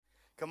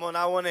Come on,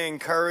 I want to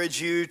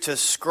encourage you to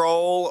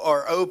scroll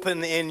or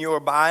open in your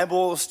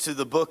Bibles to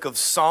the book of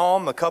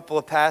Psalm, a couple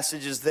of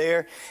passages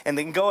there, and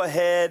then go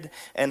ahead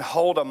and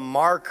hold a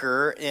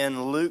marker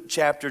in Luke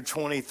chapter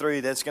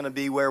 23. That's going to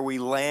be where we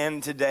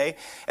land today.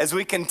 As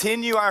we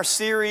continue our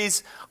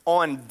series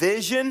on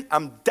vision,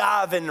 I'm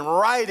diving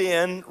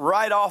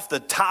right off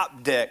the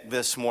top deck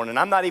this morning.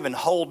 I'm not even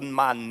holding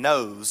my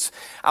nose.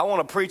 I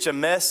want to preach a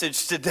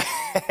message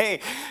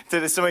today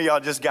some of y'all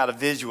just got a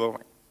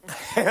visual.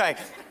 Like,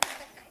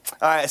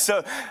 all right,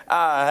 so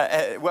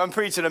I'm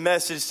preaching a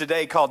message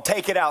today called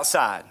Take It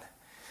Outside.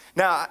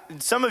 Now,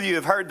 some of you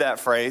have heard that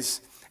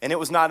phrase, and it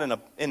was not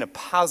in a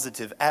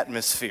positive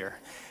atmosphere.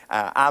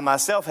 I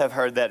myself have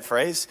heard that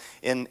phrase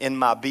in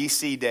my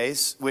BC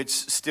days, which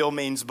still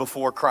means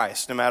before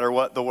Christ, no matter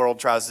what the world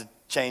tries to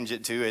change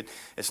it to.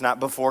 It's not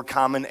before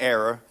common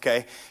era,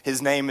 okay? His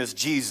name is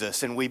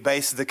Jesus, and we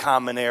base the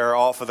common era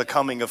off of the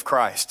coming of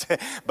Christ.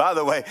 By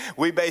the way,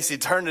 we base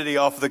eternity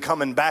off of the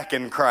coming back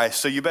in Christ,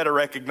 so you better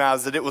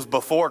recognize that it was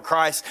before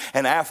Christ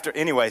and after.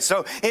 Anyway,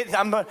 so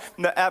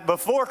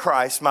before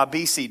Christ, my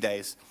BC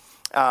days,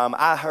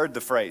 I heard the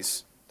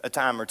phrase a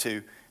time or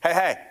two,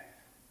 hey,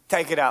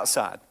 take it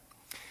outside.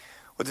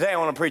 Well, today I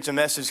want to preach a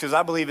message because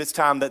I believe it's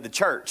time that the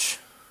church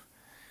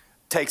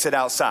takes it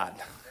outside.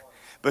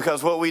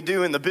 Because what we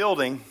do in the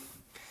building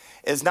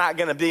is not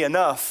going to be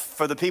enough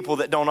for the people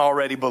that don't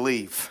already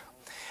believe.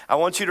 I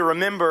want you to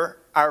remember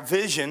our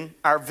vision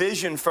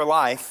for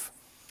life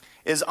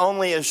is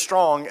only as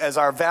strong as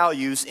our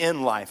values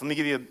in life. Let me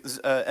give you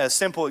a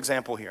simple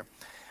example here.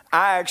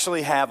 I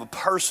actually have a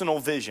personal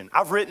vision.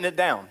 I've written it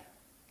down.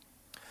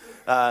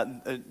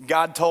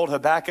 God told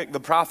Habakkuk the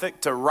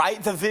prophet to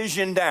write the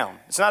vision down.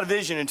 It's not a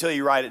vision until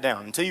you write it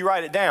down. Until you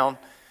write it down,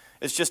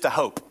 it's just a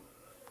hope.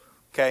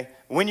 Okay?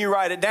 When you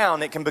write it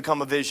down, it can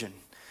become a vision.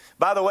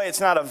 By the way, it's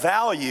not a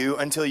value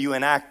until you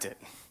enact it.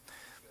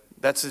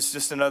 That's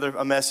just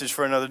a message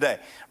for another day.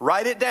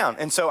 Write it down.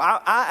 And so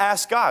I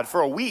asked God for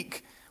a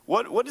week,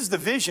 what is the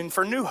vision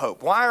for New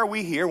Hope? Why are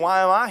we here?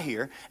 Why am I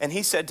here? And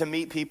he said to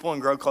meet people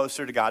and grow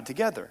closer to God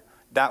together.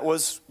 That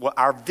was what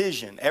our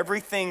vision.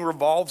 Everything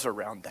revolves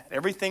around that.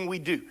 Everything we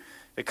do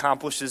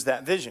accomplishes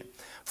that vision.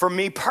 For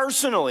me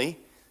personally,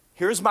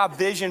 here's my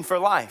vision for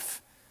life.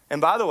 And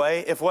by the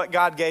way, if what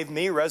God gave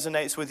me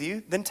resonates with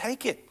you, then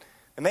take it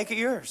and make it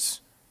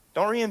yours.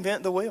 Don't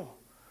reinvent the wheel.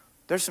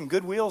 There's some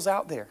good wheels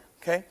out there,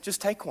 okay?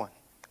 Just take one.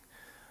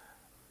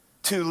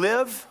 To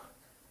live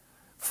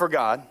for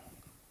God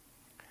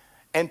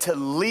and to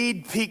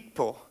lead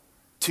people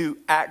to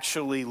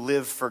actually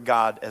live for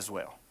God as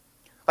well.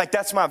 Like,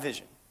 that's my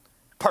vision,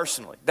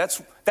 personally.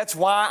 That's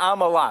why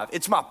I'm alive.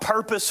 It's my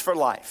purpose for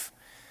life.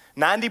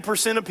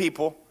 90% of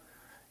people,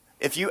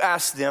 if you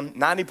ask them,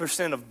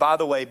 90% of, by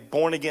the way,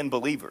 born-again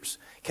believers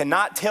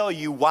cannot tell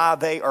you why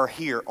they are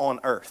here on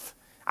earth.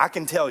 I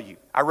can tell you.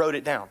 I wrote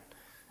it down.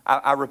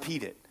 I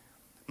repeat it.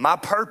 My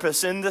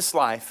purpose in this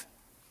life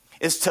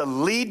is to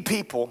lead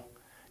people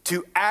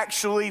to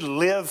actually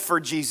live for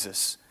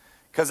Jesus.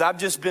 Because I've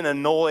just been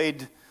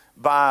annoyed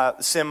by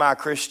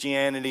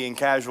semi-Christianity and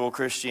casual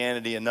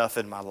Christianity enough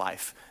in my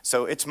life.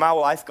 So it's my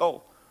life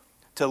goal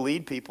to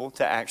lead people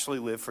to actually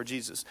live for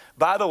Jesus.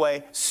 By the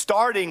way,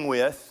 starting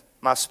with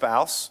my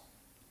spouse,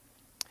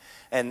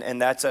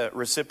 and that's a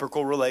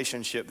reciprocal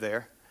relationship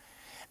there.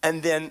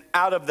 And then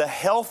out of the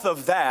health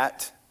of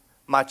that,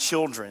 my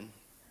children,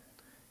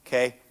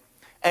 okay?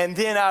 And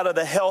then out of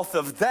the health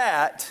of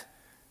that,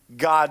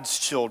 God's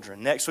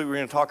children. Next week we're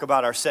going to talk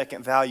about our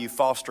second value,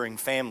 fostering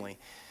family.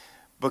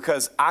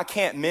 Because I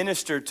can't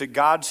minister to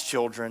God's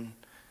children,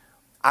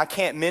 I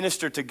can't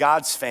minister to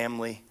God's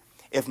family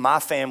if my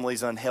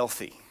family's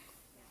unhealthy.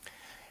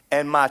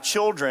 And my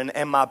children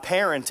and my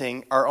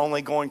parenting are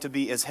only going to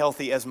be as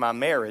healthy as my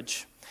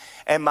marriage.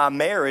 And my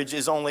marriage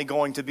is only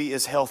going to be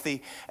as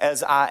healthy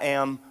as I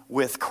am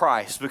with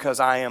Christ, because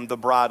I am the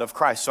bride of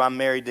Christ. So I'm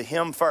married to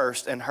him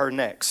first and her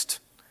next.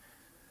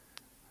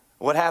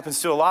 What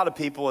happens to a lot of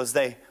people is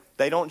they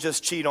don't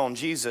just cheat on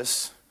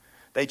Jesus,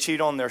 they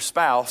cheat on their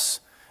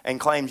spouse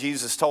and claim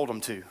Jesus told them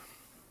to.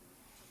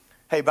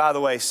 Hey, by the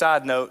way,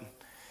 side note,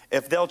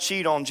 if they'll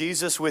cheat on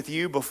Jesus with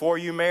you before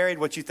you married,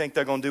 what you think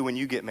they're going to do when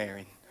you get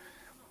married?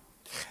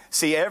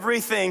 See,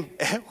 everything,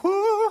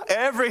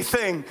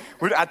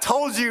 I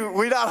told you,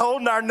 we're not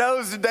holding our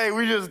nose today.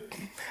 We just,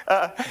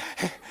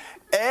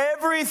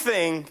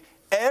 everything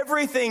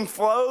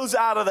flows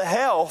out of the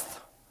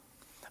health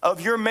of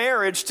your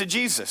marriage to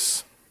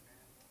Jesus.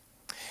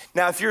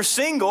 Now, if you're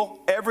single,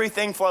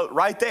 everything flows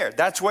right there.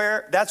 That's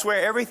where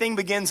everything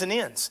begins and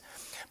ends.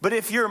 But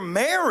if you're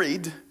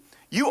married,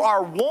 you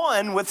are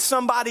one with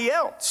somebody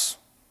else.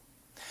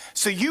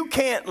 So you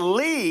can't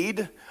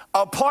lead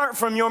apart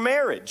from your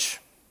marriage.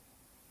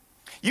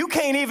 You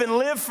can't even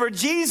live for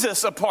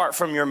Jesus apart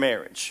from your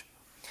marriage.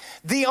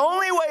 The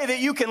only way that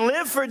you can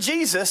live for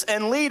Jesus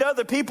and lead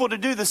other people to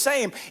do the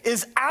same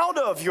is out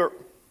of your...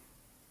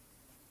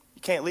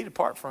 You can't lead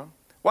apart from.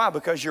 Why?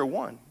 Because you're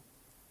one.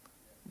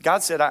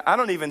 God said, I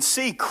don't even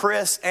see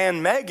Chris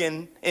and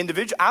Megan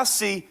individually. I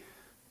see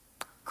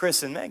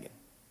Chris and Megan.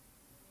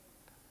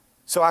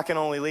 So I can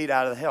only lead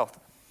out of the health.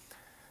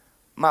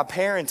 My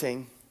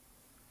parenting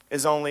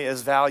is only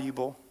as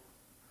valuable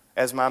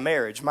as my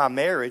marriage. My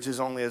marriage is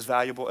only as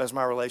valuable as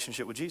my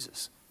relationship with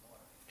Jesus.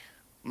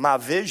 My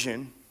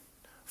vision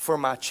for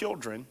my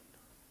children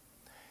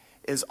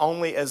is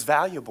only as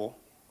valuable,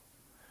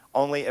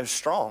 only as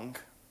strong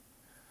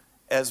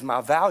as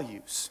my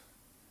values.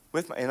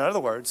 In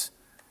other words,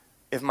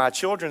 if my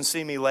children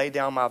see me lay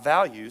down my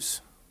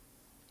values,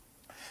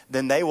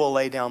 then they will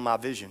lay down my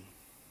vision.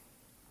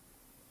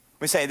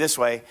 Let me say it this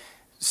way,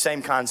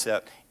 same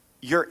concept.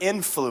 Your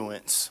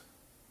influence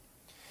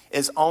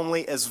is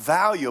only as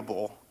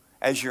valuable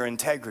as your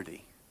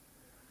integrity.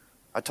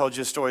 I told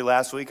you a story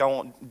last week. I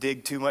won't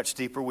dig too much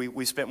deeper.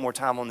 We spent more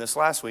time on this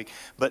last week.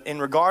 But in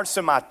regards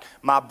to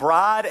my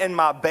bride and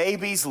my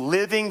babies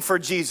living for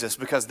Jesus,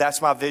 because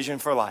that's my vision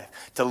for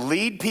life, to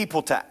lead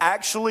people to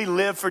actually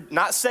live for,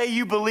 not say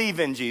you believe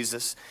in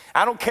Jesus.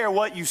 I don't care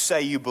what you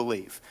say you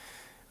believe.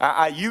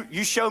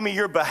 You show me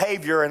your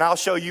behavior and I'll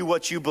show you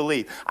what you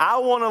believe. I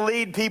want to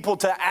lead people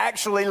to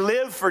actually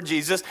live for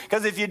Jesus,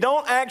 because if you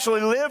don't actually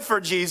live for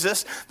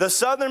Jesus, the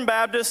Southern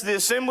Baptists, the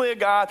Assembly of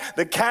God,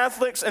 the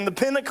Catholics, and the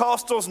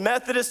Pentecostals,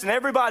 Methodists, and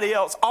everybody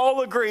else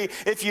all agree,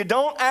 if you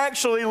don't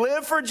actually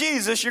live for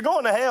Jesus, you're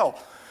going to hell.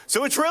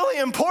 So it's really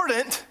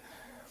important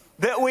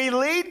that we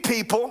lead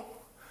people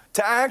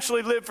to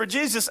actually live for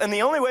Jesus, and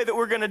the only way that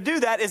we're going to do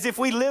that is if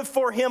we live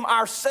for Him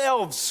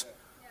ourselves.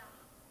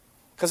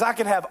 Because I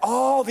can have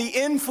all the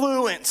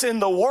influence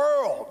in the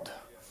world,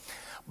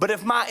 but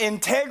if my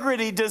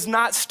integrity does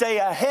not stay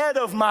ahead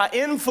of my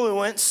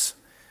influence,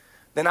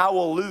 then I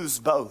will lose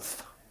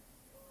both.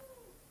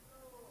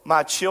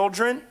 My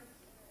children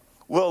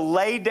will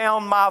lay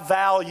down my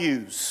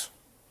values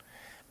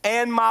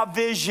and my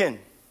vision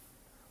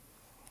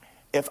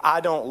if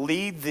I don't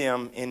lead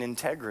them in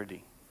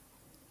integrity.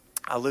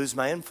 I lose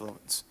my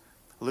influence.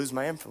 I lose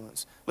my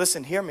influence.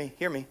 Listen, hear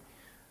me.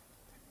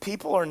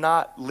 People are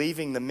not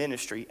leaving the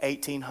ministry,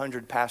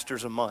 1,800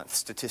 pastors a month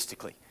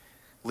statistically.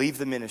 Leave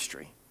the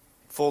ministry,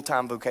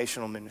 full-time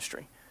vocational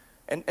ministry.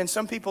 And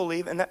some people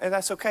leave, and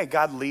that's okay.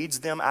 God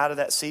leads them out of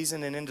that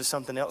season and into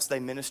something else.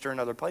 They minister in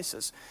other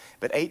places.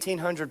 But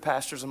 1,800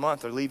 pastors a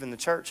month are leaving the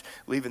church,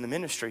 leaving the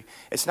ministry.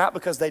 It's not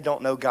because they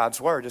don't know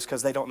God's word. It's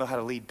because they don't know how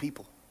to lead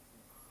people.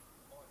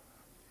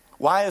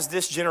 Why is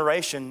this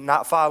generation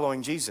not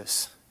following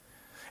Jesus?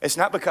 It's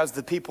not because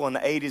the people in the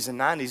 80s and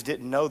 90s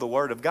didn't know the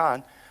word of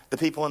God. The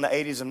people in the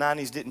 80s and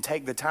 90s didn't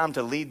take the time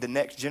to lead the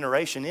next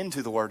generation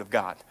into the Word of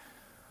God.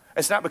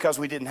 It's not because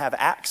we didn't have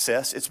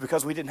access. It's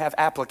because we didn't have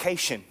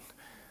application.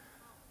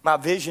 My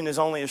vision is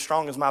only as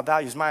strong as my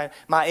values. My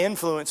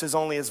influence is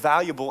only as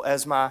valuable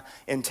as my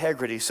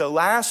integrity. So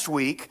last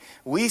week,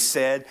 we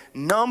said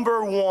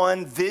number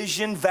one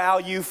vision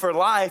value for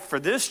life for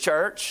this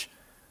church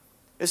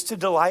is to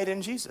delight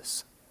in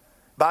Jesus.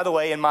 By the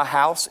way, in my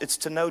house, it's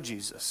to know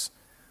Jesus.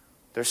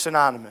 They're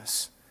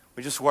synonymous.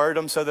 We just word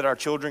them so that our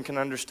children can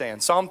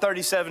understand. Psalm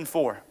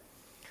 37:4.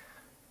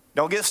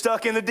 Don't get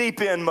stuck in the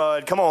deep end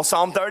mud. Come on,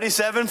 Psalm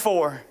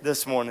 37:4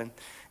 this morning.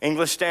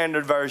 English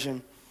Standard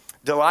Version.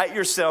 Delight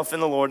yourself in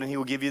the Lord and He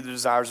will give you the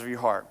desires of your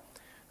heart.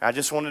 I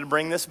just wanted to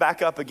bring this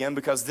back up again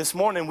because this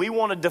morning we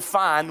want to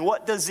define,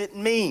 what does it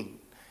mean?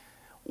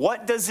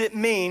 What does it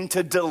mean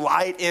to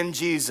delight in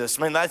Jesus?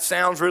 I mean, that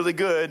sounds really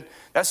good.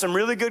 That's some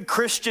really good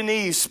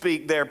Christianese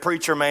speak there,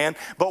 preacher man.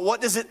 But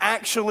what does it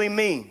actually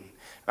mean?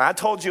 I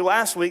told you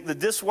last week that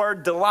this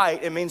word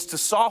delight, it means to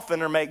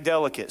soften or make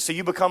delicate. So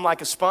you become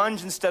like a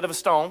sponge instead of a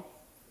stone.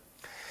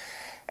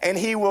 And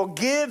He will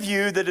give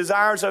you the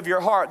desires of your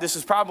heart. This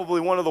is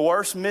probably one of the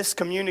worst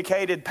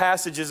miscommunicated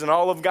passages in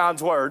all of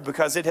God's word,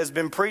 because it has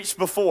been preached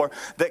before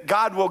that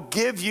God will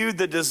give you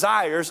the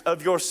desires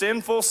of your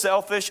sinful,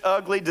 selfish,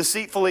 ugly,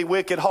 deceitfully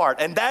wicked heart.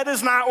 And that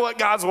is not what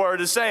God's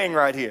word is saying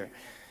right here.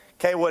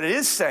 Okay, what it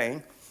is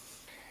saying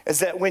is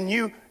that when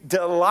you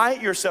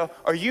delight yourself,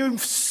 or you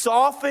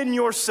soften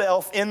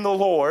yourself in the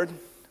Lord,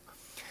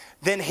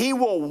 then He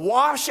will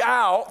wash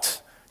out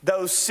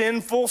those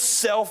sinful,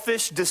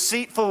 selfish,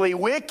 deceitfully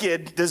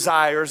wicked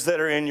desires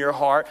that are in your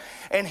heart,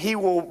 and He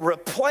will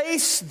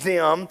replace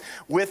them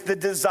with the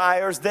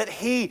desires that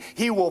He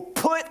will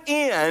put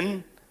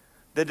in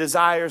the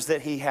desires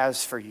that He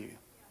has for you.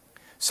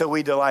 So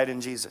we delight in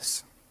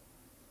Jesus.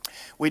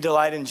 We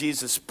delight in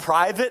Jesus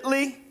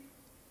privately,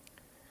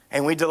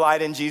 and we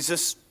delight in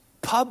Jesus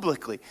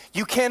publicly.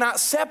 You cannot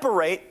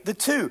separate the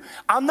two.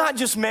 I'm not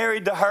just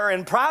married to her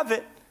in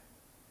private.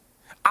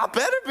 I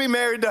better be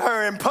married to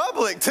her in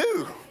public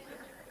too.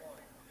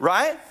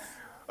 Right?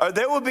 Or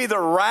there will be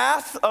the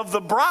wrath of the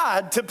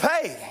bride to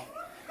pay.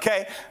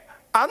 Okay?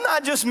 I'm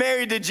not just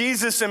married to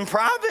Jesus in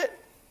private.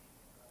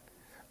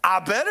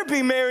 I better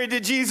be married to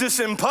Jesus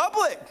in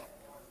public.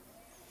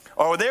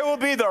 Or there will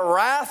be the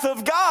wrath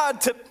of God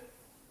to...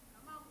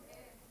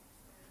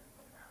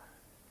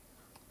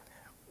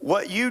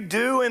 What you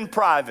do in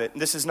private,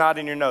 this is not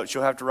in your notes,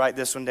 you'll have to write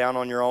this one down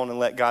on your own and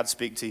let God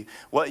speak to you.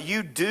 What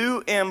you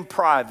do in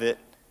private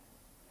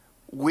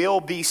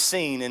will be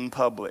seen in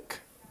public.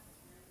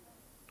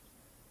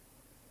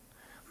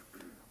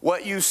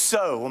 What you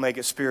sow, will make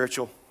it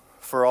spiritual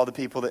for all the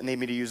people that need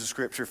me to use the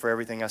scripture for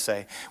everything I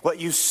say. What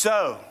you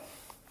sow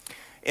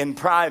in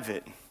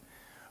private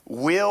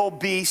will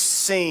be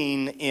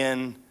seen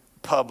in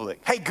public.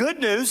 Hey, good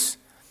news.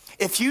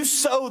 If you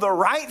sow the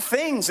right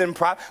things in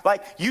private,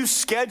 like you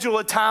schedule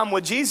a time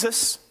with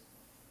Jesus.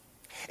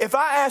 If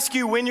I ask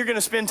you when you're going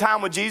to spend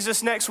time with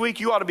Jesus next week,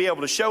 you ought to be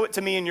able to show it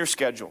to me in your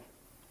schedule.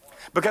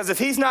 Because if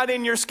he's not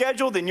in your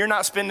schedule, then you're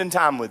not spending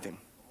time with him.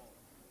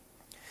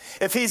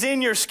 If he's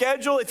in your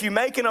schedule, if you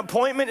make an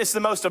appointment, it's the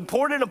most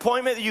important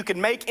appointment that you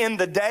can make in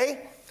the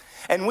day.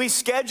 And we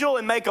schedule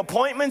and make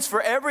appointments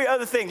for every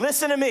other thing.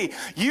 Listen to me.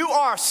 You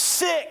are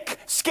sick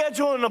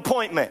scheduling an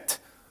appointment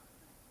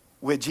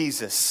with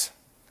Jesus.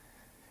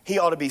 He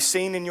ought to be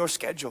seen in your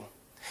schedule.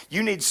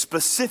 You need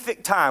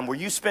specific time where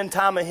you spend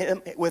time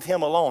with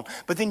him alone.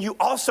 But then you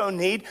also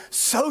need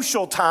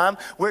social time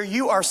where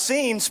you are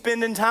seen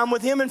spending time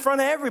with him in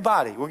front of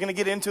everybody. We're going to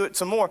get into it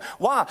some more.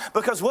 Why?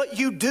 Because what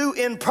you do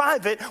in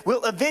private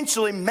will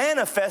eventually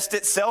manifest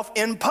itself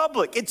in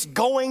public. It's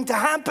going to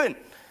happen.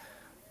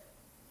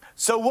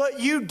 So what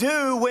you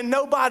do when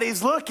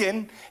nobody's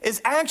looking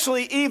is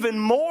actually even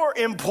more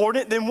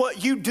important than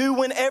what you do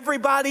when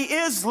everybody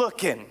is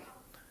looking.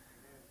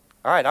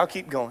 All right, I'll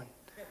keep going.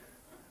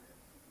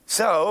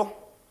 So,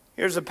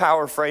 here's a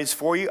power phrase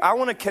for you. I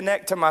want to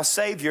connect to my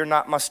Savior,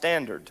 not my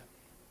standard.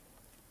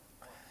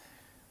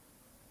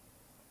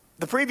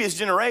 The previous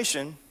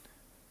generation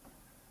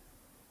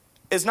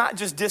is not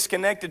just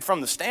disconnected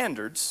from the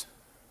standards.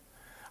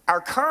 Our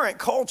current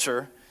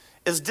culture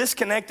is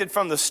disconnected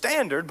from the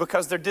standard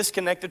because they're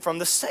disconnected from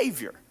the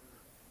Savior.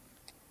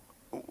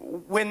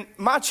 When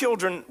my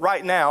children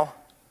right now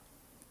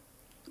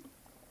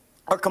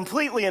are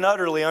completely and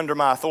utterly under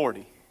my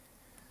authority,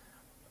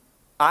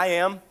 I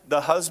am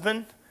the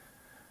husband,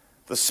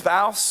 the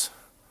spouse,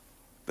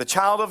 the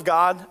child of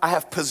God. I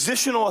have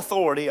positional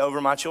authority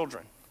over my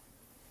children.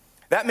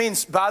 That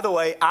means, by the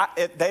way,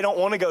 if they don't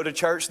want to go to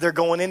church, they're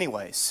going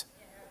anyways.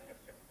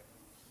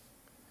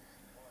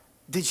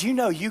 Did you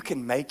know you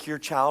can make your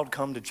child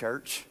come to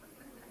church?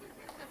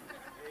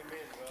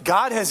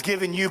 God has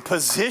given you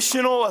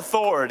positional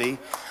authority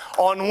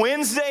on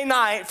Wednesday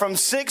night from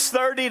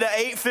 6:30 to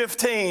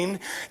 8:15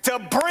 to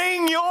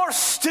bring your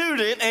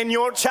student and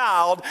your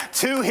child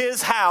to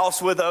his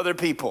house with other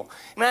people.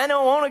 Man, I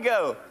don't want to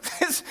go.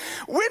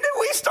 When did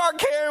we start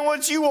caring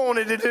what you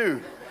wanted to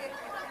do?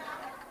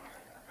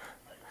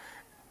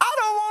 I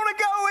don't want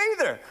to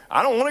go either.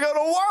 I don't want to go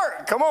to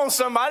work. Come on,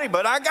 somebody,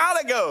 but I got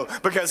to go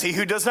because he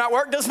who does not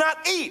work does not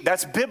eat.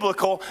 That's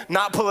biblical,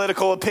 not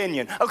political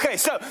opinion. Okay,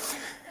 so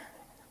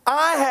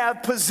I have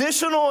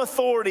positional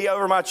authority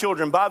over my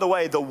children. By the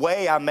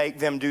way I make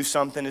them do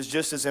something is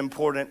just as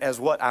important as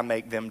what I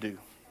make them do.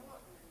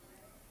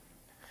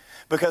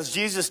 Because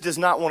Jesus does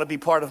not want to be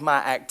part of my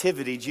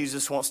activity.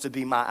 Jesus wants to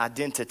be my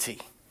identity.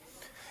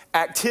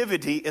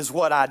 Activity is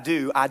what I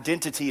do.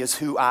 Identity is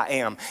who I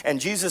am.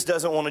 And Jesus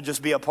doesn't want to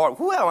just be a part.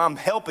 Well, I'm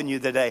helping you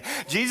today.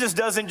 Jesus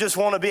doesn't just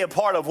want to be a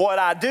part of what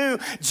I do.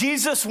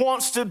 Jesus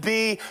wants to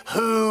be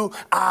who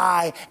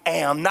I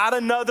am. Not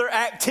another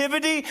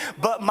activity,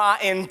 but my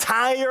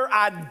entire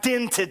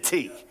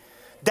identity.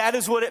 That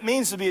is what it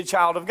means to be a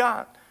child of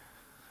God.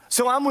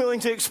 So I'm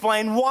willing to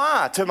explain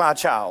why to my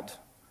child.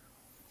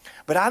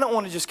 But I don't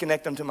want to just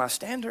connect them to my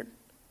standard,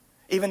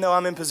 even though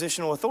I'm in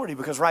positional authority,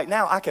 because right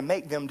now I can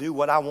make them do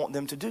what I want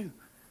them to do.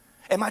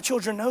 And my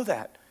children know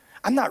that.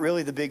 I'm not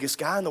really the biggest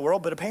guy in the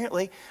world, but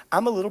apparently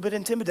I'm a little bit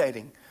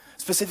intimidating,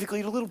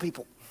 specifically to little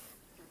people,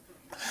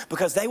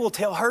 because they will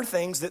tell her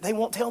things that they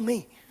won't tell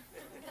me.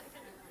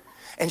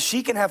 And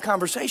she can have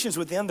conversations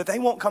with them that they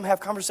won't come have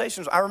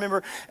conversations. I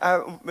remember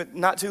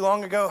not too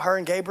long ago, her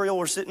and Gabriel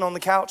were sitting on the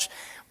couch,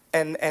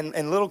 and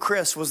little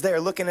Chris was there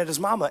looking at his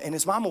mama, and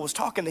his mama was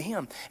talking to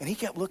him, and he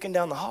kept looking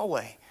down the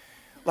hallway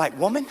like,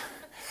 woman,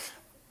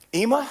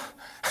 Emma,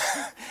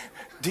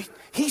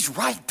 he's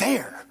right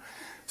there.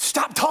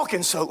 Stop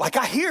talking so, like,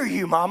 I hear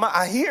you, mama,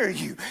 I hear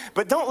you.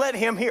 But don't let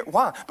him hear.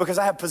 Why? Because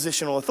I have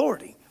positional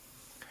authority.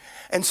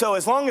 And so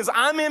as long as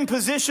I'm in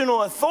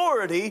positional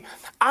authority,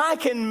 I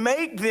can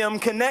make them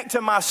connect to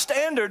my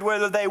standard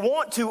whether they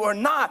want to or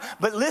not.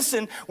 But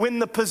listen, when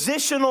the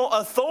positional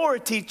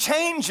authority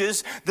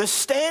changes, the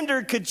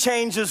standard could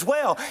change as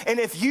well. And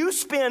if you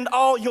spend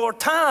all your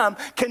time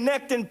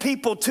connecting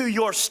people to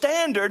your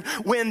standard,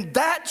 when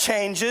that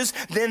changes,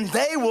 then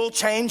they will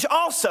change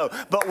also.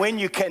 But when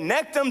you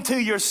connect them to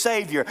your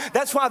Savior,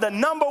 that's why the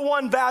number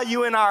one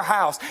value in our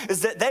house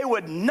is that they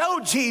would know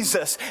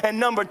Jesus. And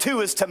number two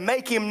is to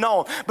make him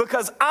known.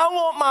 Because I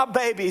want my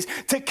babies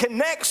to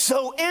connect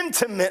so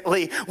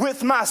intimately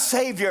with my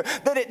Savior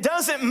that it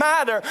doesn't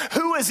matter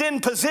who is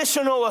in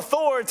positional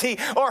authority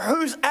or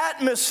whose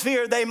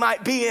atmosphere they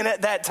might be in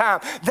at that time.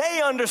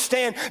 They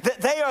understand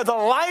that they are the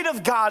light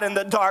of God in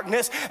the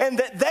darkness and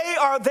that they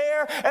are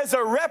there as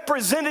a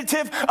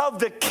representative of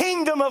the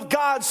kingdom of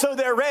God, so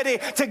they're ready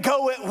to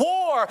go at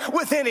war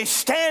with any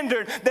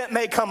standard that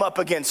may come up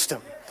against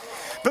them.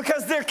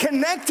 Because they're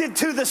connected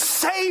to the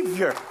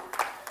Savior.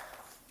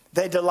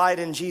 They delight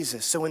in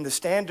Jesus. So when the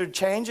standard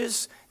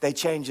changes, they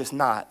change us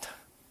not,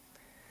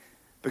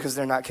 because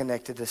they're not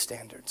connected to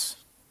standards.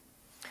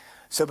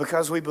 So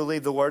because we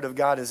believe the Word of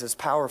God is as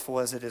powerful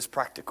as it is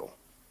practical,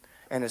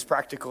 and as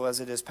practical as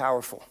it is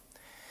powerful,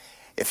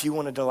 if you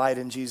want to delight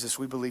in Jesus,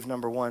 we believe,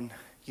 number one,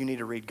 you need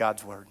to read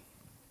God's Word.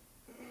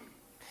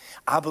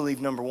 I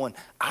believe, number one,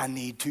 I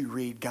need to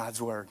read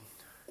God's Word.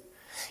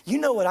 You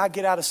know what I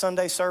get out of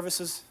Sunday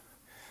services?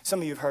 Some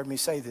of you have heard me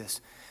say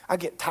this. I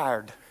get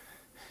tired.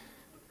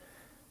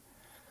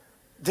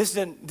 This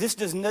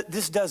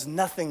does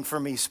nothing for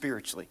me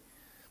spiritually.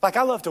 Like,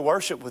 I love to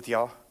worship with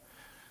y'all.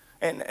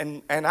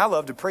 And I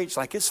love to preach.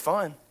 Like, it's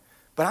fun.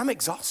 But I'm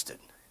exhausted.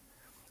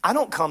 I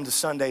don't come to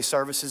Sunday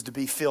services to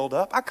be filled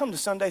up. I come to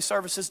Sunday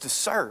services to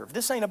serve.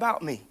 This ain't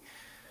about me.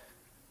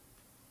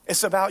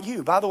 It's about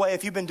you. By the way,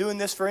 if you've been doing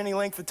this for any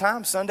length of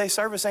time, Sunday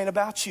service ain't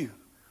about you.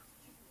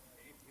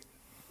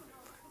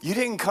 You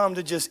didn't come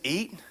to just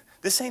eat.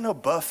 This ain't no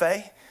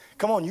buffet.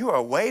 Come on, you are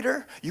a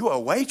waiter, you are a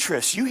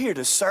waitress. You here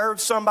to serve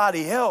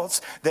somebody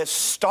else that's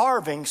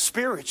starving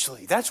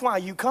spiritually. That's why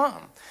you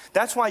come.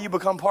 That's why you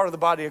become part of the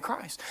body of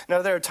Christ.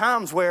 Now, there are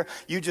times where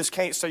you just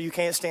can't, so you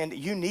can't stand it.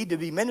 You need to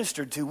be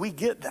ministered to. We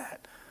get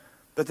that.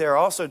 But there are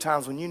also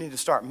times when you need to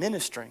start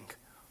ministering.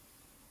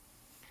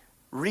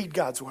 Read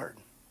God's Word.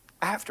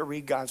 I have to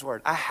read God's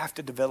Word. I have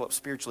to develop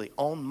spiritually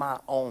on my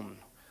own.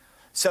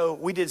 So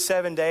we did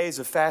 7 days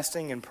of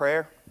fasting and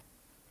prayer.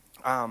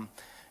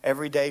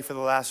 Every day for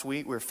the last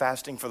week, we're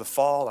fasting for the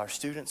fall. Our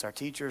students, our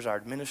teachers, our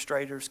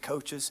administrators,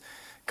 coaches,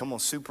 come on,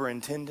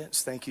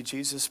 superintendents, thank you,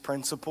 Jesus,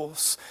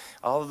 principals,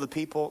 all of the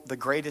people, the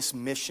greatest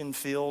mission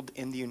field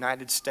in the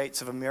United States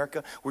of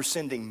America. We're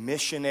sending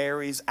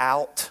missionaries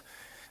out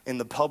in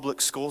the public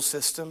school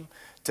system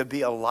to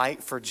be a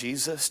light for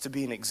Jesus, to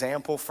be an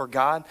example for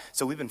God.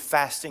 So we've been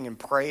fasting and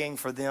praying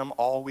for them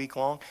all week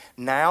long.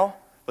 Now,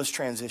 let's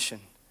transition.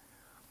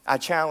 I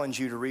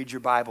challenge you to read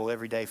your Bible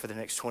every day for the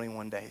next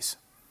 21 days.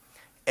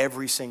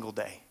 Every single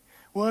day.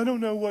 Well, I don't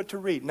know what to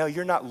read. No,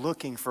 you're not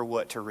looking for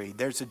what to read.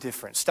 There's a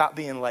difference. Stop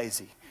being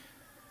lazy.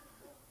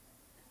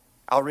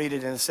 I'll read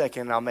it in a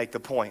second and I'll make the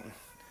point.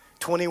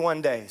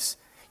 21 days.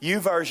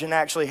 YouVersion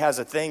actually has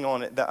a thing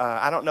on it.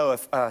 I don't know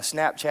if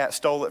Snapchat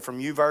stole it from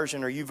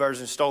YouVersion or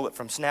YouVersion stole it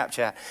from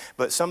Snapchat,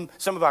 but some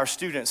of our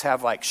students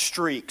have like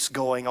streaks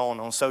going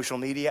on social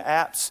media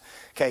apps.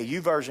 Okay,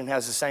 YouVersion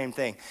has the same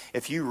thing.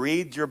 If you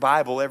read your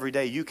Bible every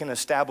day, you can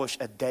establish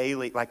a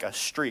daily, like a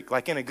streak,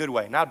 like in a good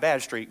way, not a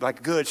bad streak,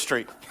 like a good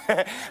streak,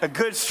 a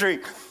good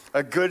streak.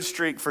 A good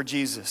streak for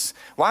Jesus.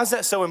 Why is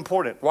that so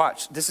important?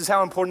 Watch. This is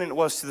how important it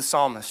was to the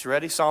psalmist. You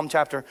ready? Psalm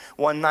chapter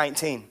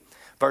 119,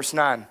 verse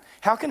 9.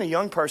 How can a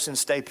young person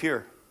stay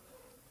pure?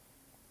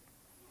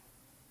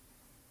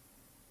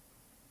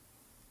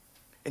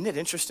 Isn't it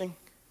interesting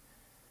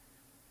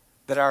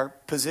that our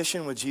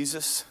position with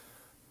Jesus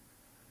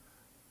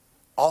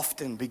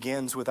often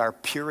begins with our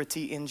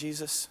purity in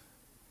Jesus?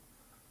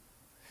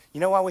 You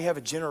know why we have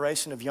a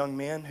generation of young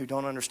men who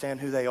don't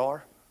understand who they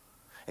are?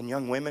 And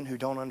young women who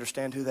don't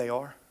understand who they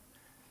are?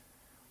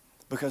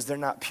 Because they're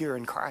not pure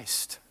in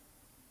Christ.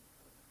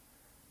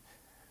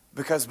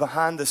 Because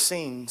behind the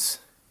scenes,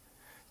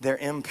 they're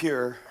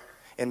impure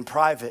in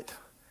private.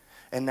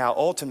 And now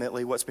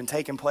ultimately what's been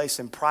taking place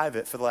in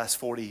private for the last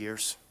 40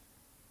 years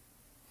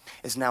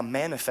is now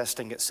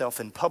manifesting itself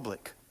in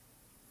public.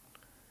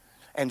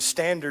 And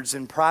standards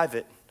in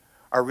private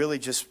are really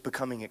just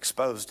becoming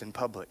exposed in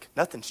public.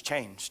 Nothing's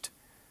changed.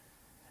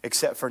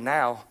 Except for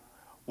now,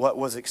 what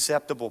was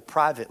acceptable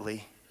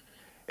privately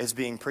is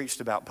being preached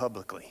about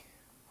publicly.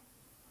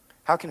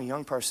 How can a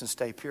young person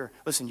stay pure?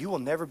 Listen, you will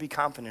never be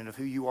confident of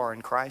who you are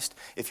in Christ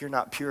if you're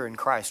not pure in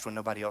Christ when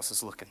nobody else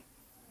is looking.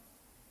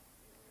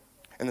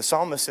 And the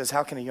psalmist says,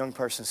 how can a young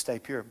person stay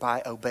pure?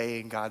 By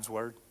obeying God's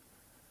word.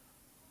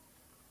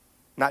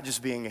 Not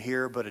just being a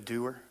hearer, but a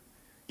doer.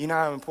 You know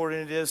how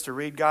important it is to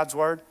read God's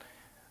word?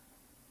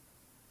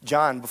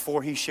 John,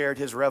 before he shared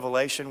his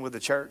revelation with the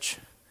church,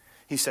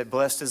 he said,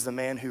 blessed is the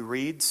man who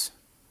reads,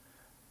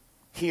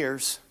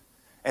 hears,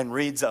 and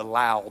reads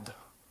aloud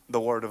the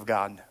word of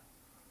God.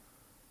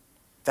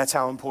 That's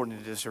how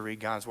important it is to read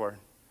God's word.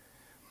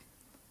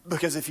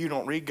 Because if you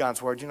don't read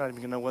God's word, you're not even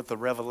going to know what the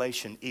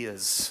revelation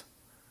is.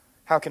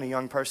 How can a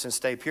young person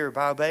stay pure?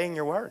 By obeying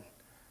your word.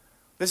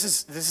 This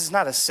is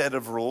not a set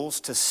of rules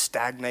to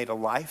stagnate a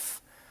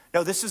life.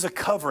 No, this is a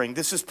covering.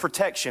 This is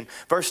protection.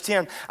 Verse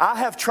 10, I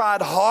have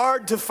tried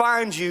hard to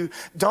find you.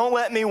 Don't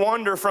let me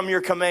wander from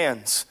your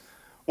commands.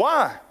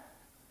 Why?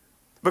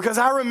 Because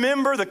I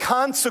remember the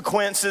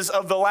consequences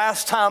of the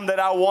last time that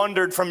I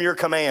wandered from your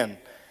command.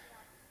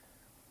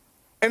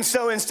 And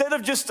so instead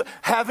of just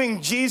having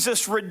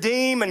Jesus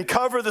redeem and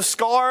cover the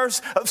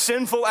scars of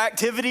sinful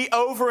activity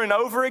over and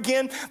over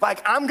again,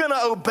 like I'm going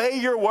to obey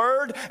your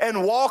word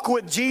and walk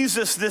with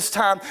Jesus this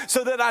time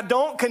so that I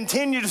don't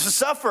continue to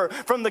suffer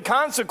from the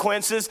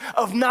consequences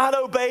of not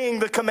obeying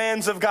the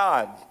commands of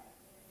God.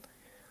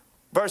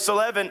 Verse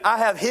 11, I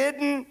have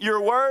hidden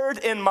your word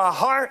in my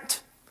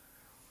heart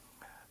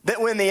that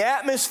when the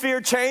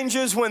atmosphere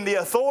changes, when the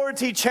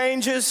authority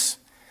changes,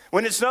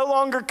 When it's no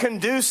longer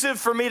conducive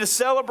for me to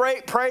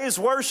celebrate, praise,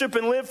 worship,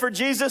 and live for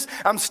Jesus,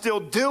 I'm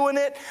still doing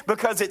it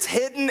because it's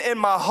hidden in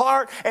my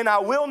heart, and I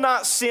will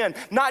not sin.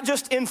 Not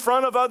just in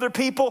front of other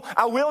people,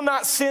 I will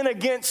not sin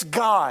against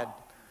God.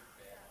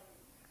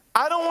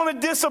 I don't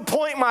want to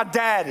disappoint my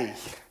daddy.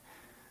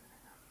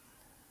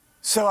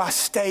 So I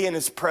stay in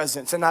his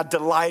presence and I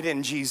delight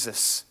in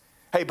Jesus.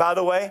 Hey, by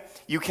the way,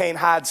 you can't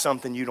hide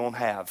something you don't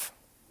have.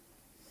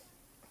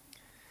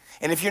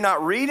 And if you're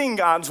not reading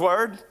God's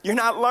word, you're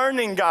not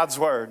learning God's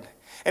word.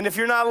 And if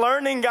you're not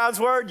learning God's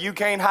word, you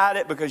can't hide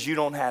it because you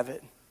don't have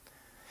it.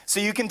 So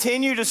you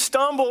continue to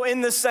stumble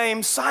in the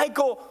same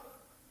cycle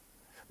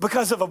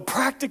because of a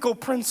practical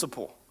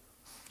principle,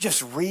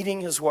 just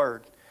reading his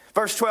word.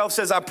 Verse 12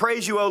 says, I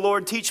praise you, O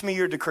Lord, teach me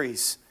your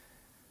decrees.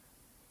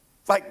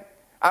 I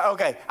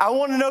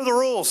want to know the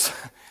rules.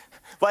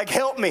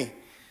 Help me.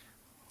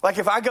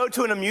 If I go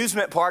to an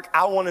amusement park,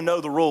 I want to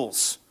know the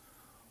rules.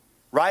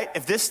 Right?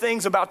 If this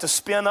thing's about to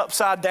spin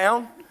upside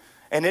down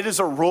and it is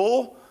a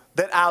rule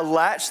that I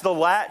latch the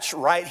latch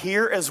right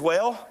here as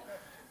well.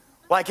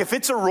 If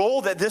it's a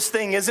rule that this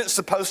thing isn't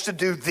supposed to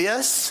do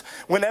this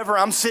whenever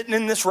I'm sitting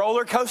in this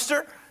roller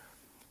coaster,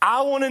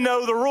 I want to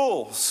know the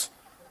rules.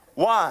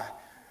 Why?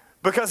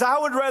 Because I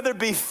would rather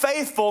be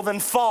faithful than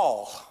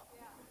fall.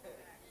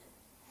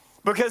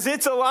 Because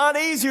it's a lot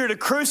easier to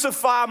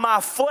crucify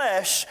my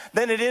flesh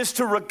than it is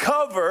to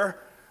recover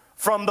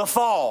from the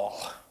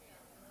fall.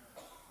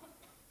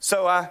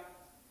 So I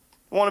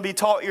want to be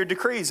taught your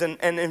decrees. And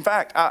in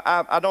fact,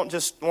 I don't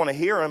just want to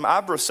hear them.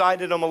 I've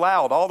recited them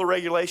aloud, all the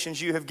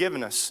regulations you have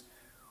given us.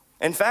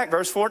 In fact,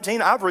 verse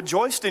 14, I've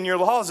rejoiced in your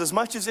laws as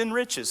much as in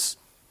riches.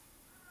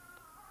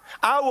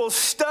 I will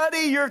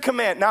study your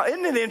command. Now,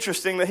 isn't it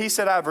interesting that he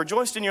said, I've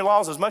rejoiced in your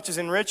laws as much as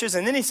in riches?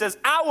 And then he says,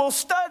 I will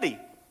study.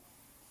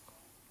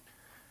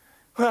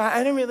 Well, I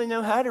didn't really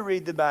know how to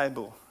read the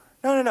Bible.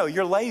 No,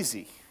 you're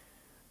lazy.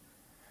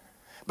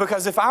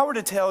 Because if I were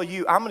to tell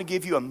you, I'm going to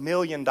give you $1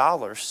 million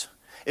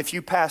if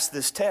you pass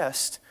this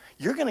test,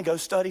 you're going to go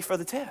study for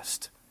the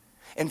test.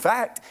 In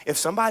fact, if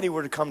somebody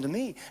were to come to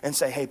me and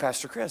say, hey,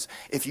 Pastor Chris,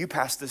 if you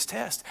pass this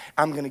test,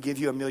 I'm going to give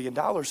you $1 million.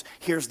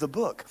 Here's the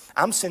book.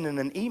 I'm sending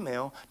an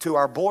email to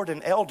our board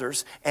and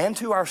elders and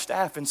to our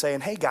staff and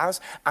saying, hey,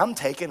 guys, I'm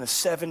taking a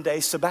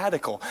 7-day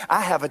sabbatical.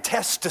 I have a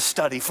test to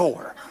study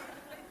for.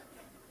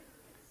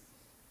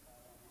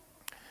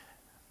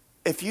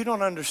 If you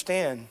don't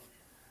understand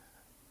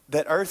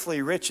that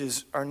earthly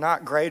riches are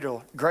not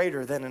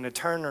greater than an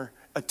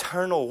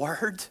eternal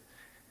word,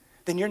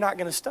 then you're not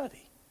going to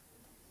study.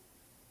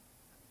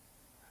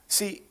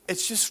 See,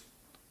 it's just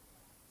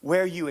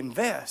where you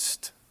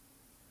invest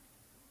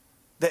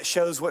that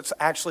shows what's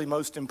actually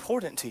most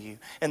important to you.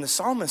 And the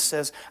psalmist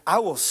says, I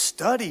will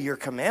study your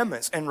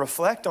commandments and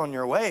reflect on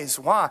your ways.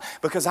 Why?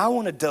 Because I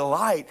want to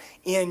delight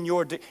in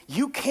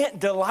you can't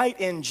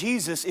delight in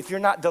Jesus if you're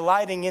not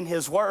delighting in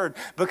his word,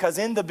 because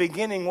in the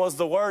beginning was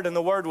the word, and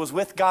the word was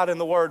with God,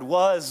 and the word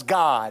was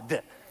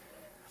God.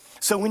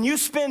 So when you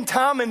spend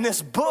time in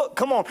this book,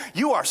 come on,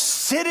 you are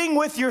sitting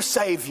with your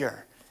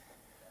Savior.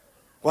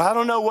 Well, I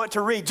don't know what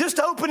to read. Just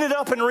open it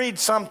up and read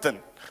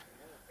something.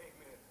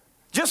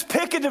 Just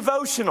pick a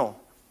devotional.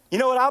 You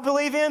know what I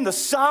believe in? The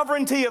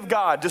sovereignty of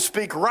God to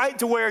speak right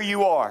to where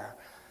you are.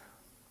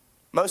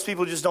 Most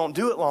people just don't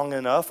do it long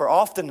enough or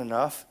often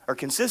enough or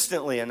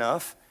consistently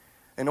enough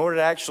in order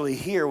to actually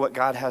hear what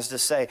God has to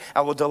say.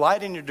 I will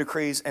delight in your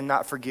decrees and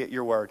not forget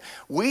your word.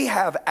 We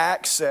have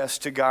access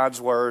to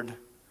God's word,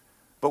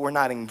 but we're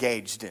not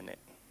engaged in it.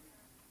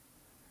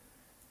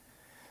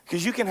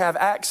 Because you can have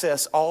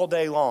access all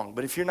day long,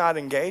 but if you're not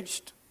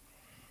engaged,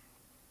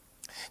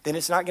 then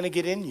it's not going to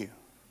get in you.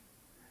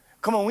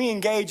 Come on, we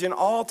engage in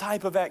all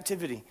type of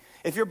activity.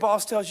 If your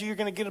boss tells you you're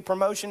going to get a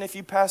promotion if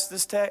you pass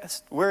this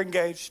test, we're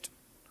engaged.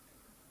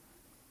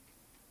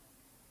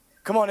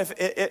 Come on,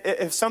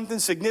 if something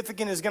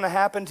significant is going to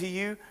happen to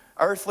you,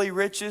 earthly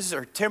riches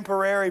or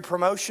temporary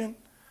promotion,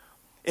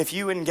 if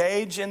you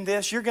engage in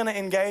this, you're going to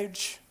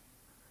engage.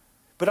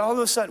 But all of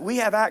a sudden, we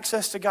have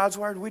access to God's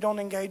word. We don't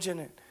engage in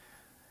it.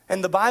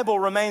 And the Bible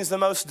remains the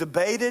most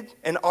debated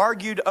and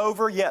argued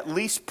over, yet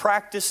least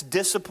practiced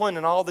discipline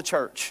in all the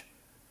church.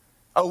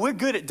 Oh, we're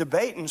good at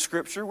debating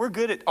Scripture. We're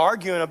good at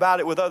arguing about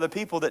it with other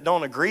people that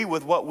don't agree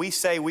with what we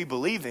say we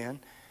believe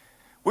in.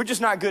 We're just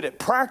not good at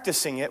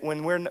practicing it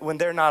when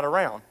they're not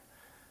around.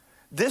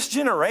 This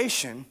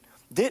generation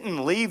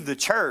didn't leave the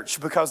church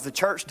because the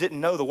church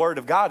didn't know the Word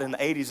of God in the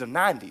 80s and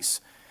 90s.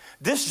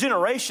 This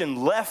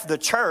generation left the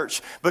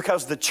church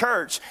because the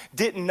church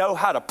didn't know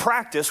how to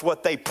practice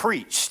what they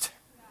preached.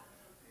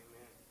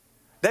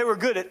 They were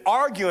good at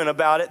arguing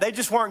about it. They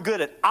just weren't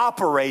good at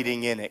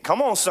operating in it.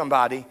 Come on,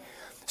 somebody.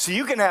 So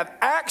you can have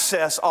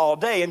access all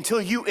day until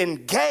you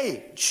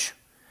engage.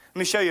 Let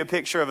me show you a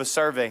picture of a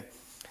survey.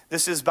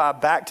 This is by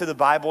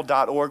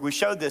backtothebible.org. We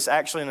showed this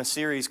actually in a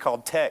series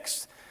called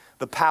Text,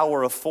 The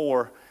Power of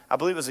Four. I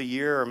believe it was a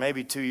year or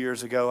maybe 2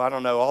 years ago. I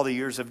don't know. All the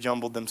years have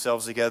jumbled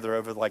themselves together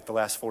over the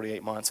last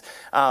 48 months.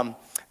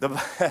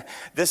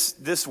 This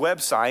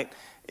website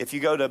If you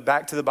go to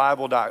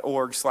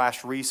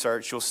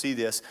backtothebible.org/research, you'll see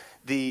this.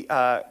 The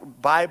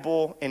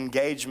Bible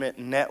Engagement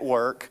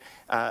Network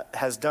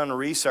has done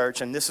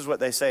research, and this is what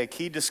they say. A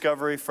key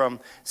discovery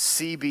from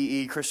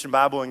CBE, Christian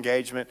Bible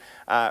Engagement,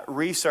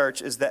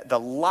 research is that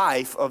the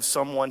life of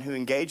someone who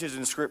engages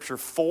in Scripture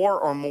 4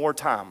 or more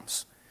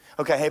times.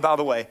 Okay, hey, by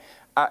the way,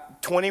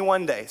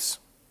 21 days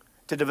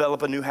to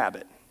develop a new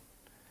habit.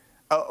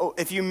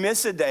 If you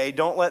miss a day,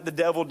 don't let the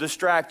devil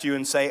distract you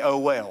and say, oh,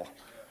 well.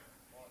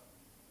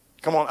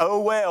 Come on, oh,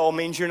 well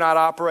means you're not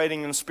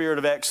operating in the spirit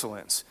of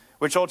excellence,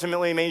 which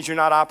ultimately means you're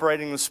not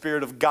operating in the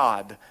spirit of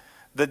God.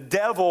 The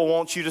devil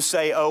wants you to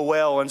say, oh,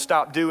 well, and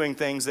stop doing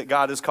things that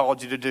God has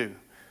called you to do.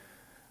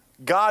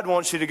 God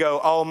wants you to go,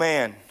 oh,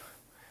 man,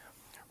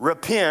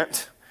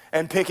 repent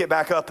and pick it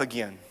back up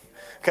again.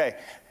 Okay,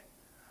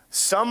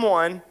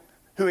 someone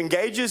who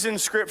engages in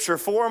Scripture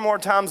 4 or more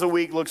times a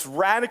week looks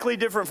radically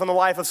different from the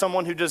life of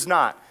someone who does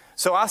not.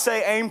 So I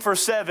say aim for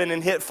 7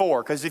 and hit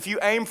 4, because if you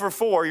aim for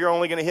 4, you're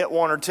only going to hit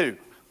 1 or 2.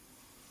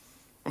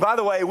 By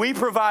the way, we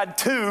provide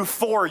 2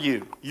 for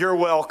you. You're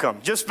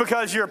welcome, just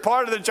because you're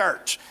part of the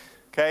church.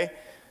 Okay?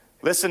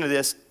 Listen to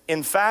this.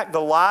 In fact,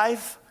 the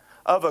life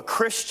of a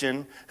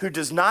Christian who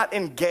does not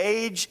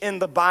engage in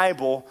the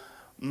Bible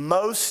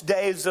most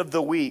days of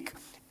the week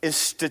is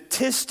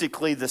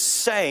statistically the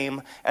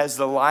same as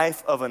the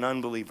life of an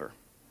unbeliever.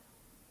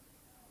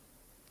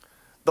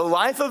 The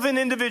life of an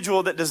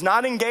individual that does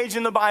not engage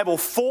in the Bible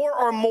 4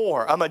 or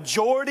more, a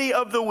majority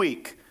of the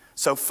week,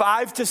 so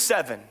 5 to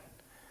 7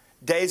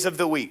 days of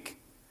the week,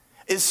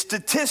 is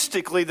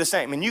statistically the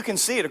same. And you can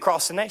see it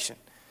across the nation.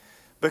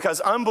 Because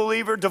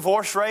unbeliever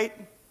divorce rate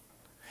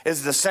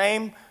is the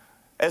same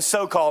as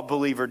so-called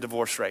believer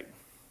divorce rate.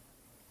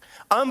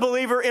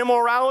 Unbeliever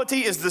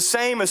immorality is the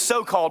same as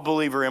so-called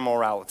believer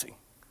immorality.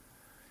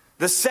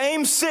 The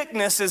same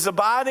sickness is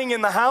abiding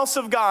in the house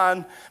of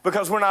God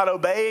because we're not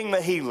obeying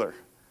the healer,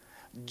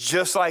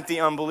 just like the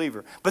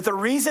unbeliever. But the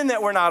reason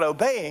that we're not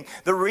obeying,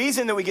 the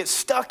reason that we get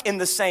stuck in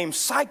the same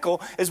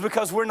cycle is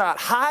because we're not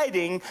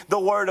hiding the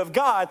Word of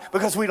God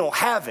because we don't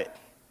have it.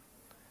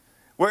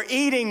 We're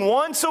eating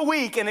once a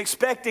week and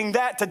expecting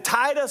that to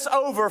tide us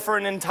over for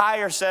an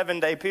entire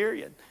 7-day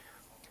period.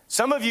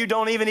 Some of you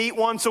don't even eat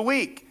once a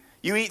week.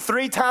 You eat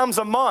 3 times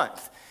a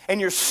month,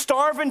 and you're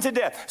starving to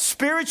death.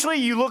 Spiritually,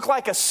 you look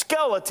like a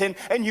skeleton,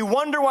 and you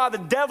wonder why the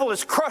devil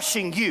is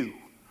crushing you.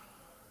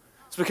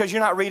 It's because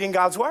you're not reading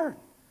God's Word.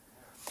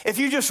 If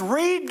you just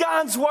read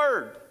God's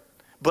Word,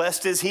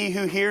 blessed is he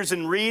who hears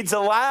and reads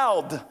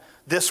aloud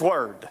this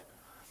Word.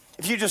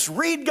 If you just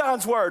read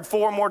God's Word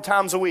 4 more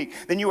times a week,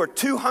 then you are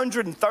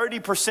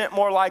 230%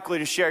 more likely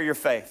to share your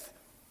faith.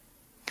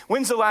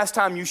 When's the last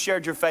time you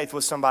shared your faith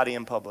with somebody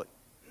in public?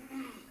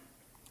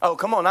 Oh,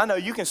 come on, I know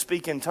you can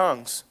speak in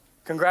tongues.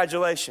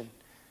 Congratulations.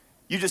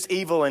 You just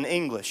evil in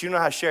English. You know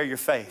how to share your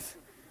faith.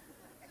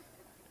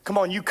 Come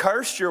on, you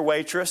cursed your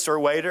waitress or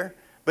waiter,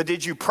 but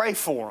did you pray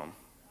for them?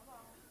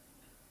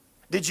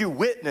 Did you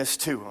witness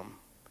to them?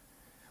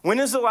 When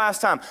is the last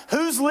time?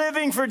 Who's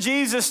living for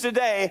Jesus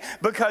today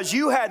because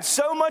you had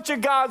so much of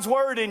God's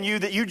Word in you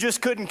that you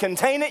just couldn't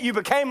contain it? You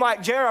became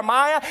like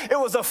Jeremiah. It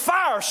was a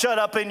fire shut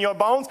up in your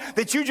bones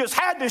that you just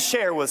had to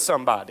share with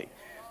somebody.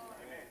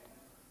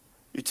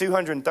 You're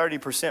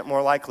 230%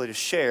 more likely to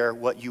share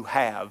what you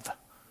have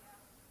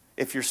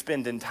if you're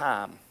spending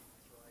time.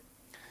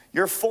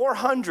 You're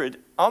 400,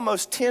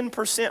 almost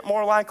 10%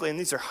 more likely, and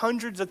these are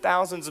hundreds of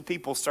thousands of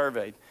people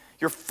surveyed.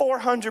 You're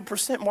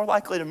 400% more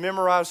likely to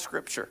memorize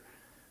Scripture.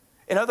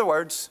 In other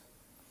words,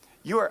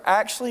 you are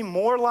actually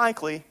more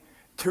likely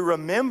to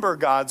remember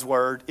God's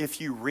Word if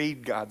you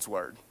read God's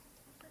Word.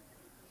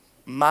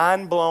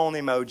 Mind blown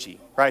emoji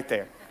right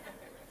there.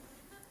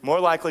 More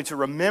likely to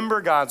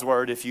remember God's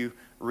Word if you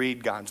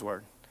read God's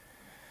Word.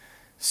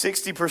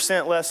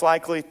 60% less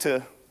likely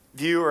to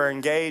view or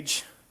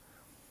engage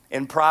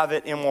in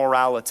private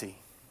immorality.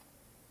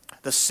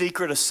 The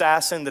secret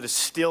assassin that is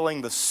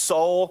stealing the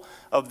soul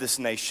of this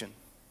nation.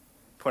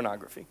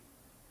 Pornography.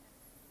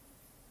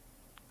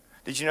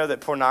 Did you know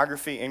that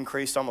pornography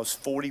increased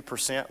almost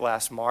 40%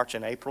 last March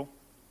and April?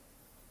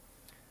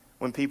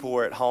 When people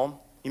were at home.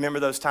 You remember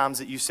those times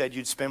that you said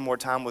you'd spend more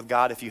time with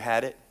God if you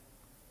had it?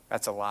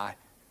 That's a lie.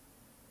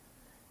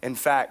 In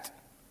fact,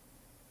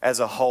 as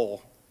a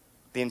whole,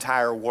 the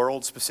entire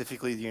world,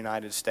 specifically the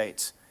United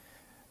States,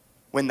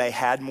 when they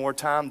had more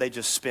time, they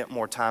just spent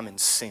more time in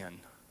sin.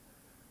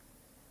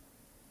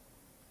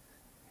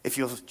 If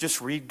you'll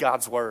just read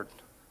God's Word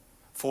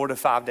 4 to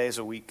 5 days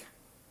a week,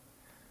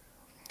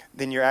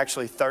 then you're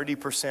actually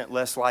 30%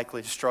 less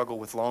likely to struggle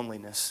with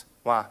loneliness.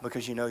 Why?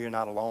 Because you know you're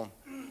not alone.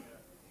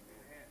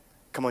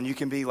 Come on, you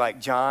can be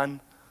like John,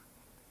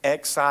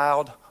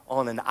 exiled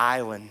on an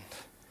island,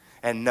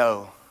 and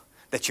know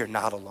that you're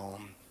not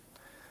alone.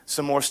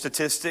 Some more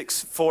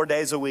statistics, 4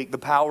 days a week, the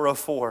power of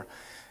 4.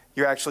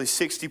 You're actually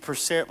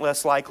 60%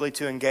 less likely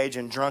to engage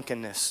in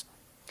drunkenness.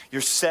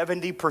 You're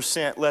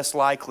 70% less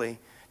likely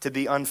to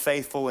be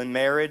unfaithful in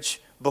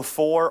marriage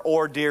before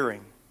or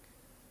during.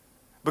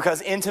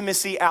 Because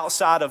intimacy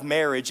outside of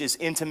marriage is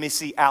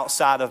intimacy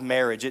outside of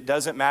marriage. It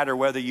doesn't matter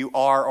whether you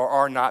are or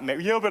are not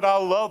married. Yeah, but I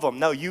love them.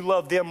 No, you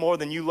love them more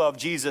than you love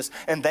Jesus,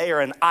 and they are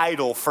an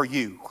idol for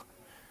you.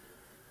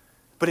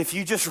 But if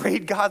you just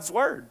read God's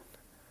word,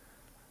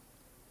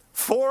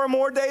 4 or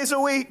more days a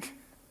week,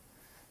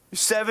 you're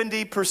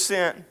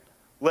 70%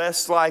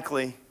 less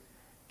likely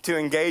to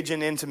engage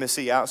in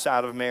intimacy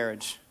outside of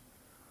marriage.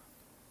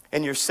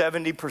 And you're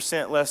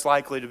 70% less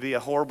likely to be a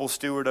horrible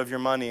steward of your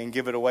money and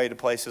give it away to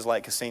places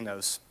like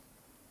casinos.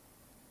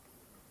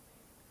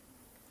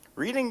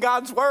 Reading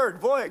God's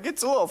word, boy, it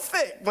gets a little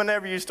thick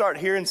whenever you start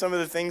hearing some of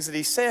the things that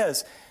he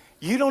says.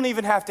 You don't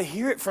even have to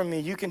hear it from me.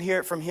 You can hear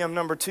it from him.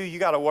 Number 2, you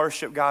got to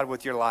worship God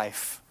with your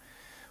life.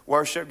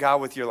 Worship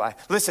God with your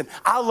life. Listen,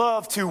 I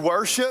love to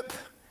worship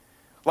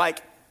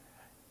like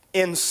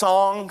in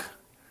song,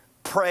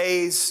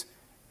 praise,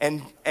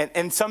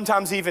 and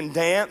sometimes even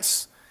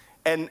dance.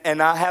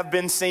 And I have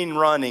been seen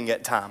running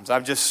at times.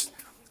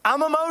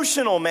 I'm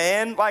emotional,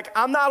 man. Like,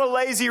 I'm not a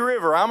lazy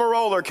river. I'm a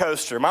roller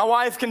coaster. My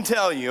wife can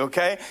tell you,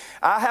 okay?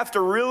 I have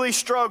to really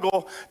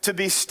struggle to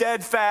be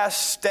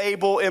steadfast,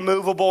 stable,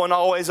 immovable, and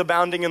always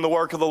abounding in the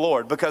work of the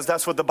Lord, because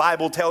that's what the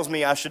Bible tells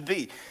me I should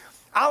be.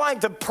 I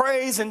like to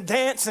praise and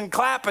dance and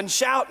clap and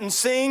shout and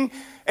sing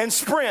and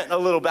sprint a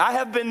little bit. I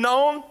have been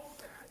known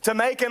to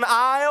make an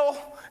aisle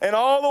and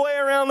all the way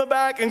around the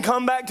back and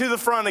come back to the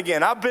front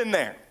again. I've been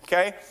there,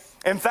 okay?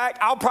 In fact,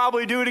 I'll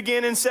probably do it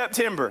again in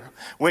September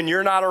when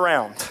you're not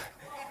around.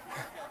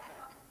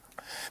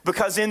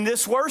 Because in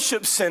this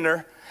worship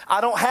center,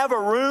 I don't have a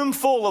room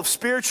full of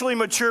spiritually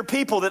mature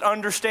people that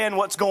understand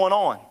what's going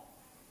on.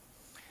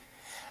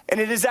 And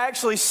it is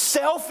actually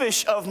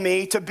selfish of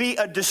me to be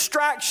a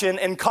distraction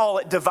and call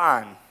it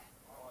divine.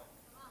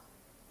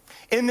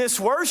 In this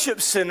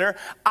worship center,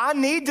 I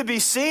need to be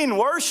seen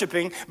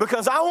worshiping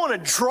because I want to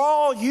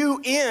draw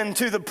you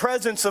into the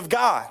presence of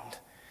God.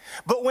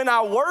 But when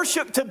I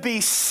worship to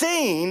be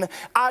seen,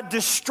 I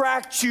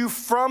distract you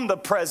from the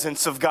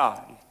presence of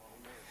God.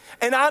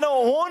 And I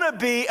don't want to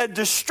be a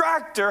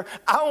distractor.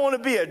 I want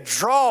to be a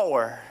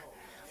drawer.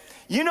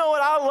 You know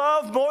what I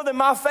love more than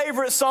my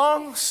favorite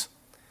songs?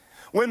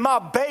 When my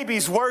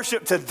babies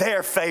worship to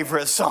their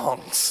favorite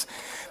songs.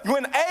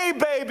 When a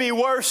baby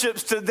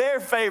worships to their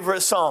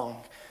favorite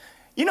song.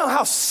 You know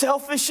how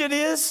selfish it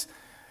is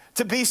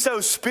to be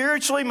so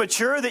spiritually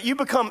mature that you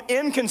become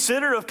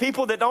inconsiderate of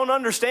people that don't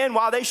understand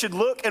why they should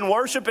look and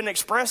worship and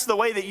express the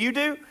way that you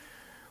do?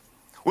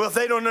 Well, if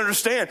they don't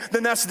understand,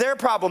 then that's their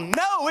problem.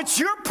 No, it's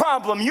your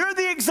problem. You're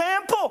the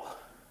example.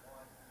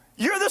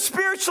 You're the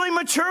spiritually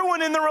mature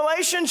one in the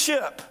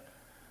relationship.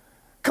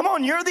 Come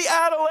on, you're the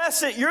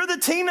adolescent. You're the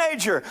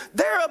teenager.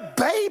 They're a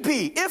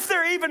baby. If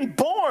they're even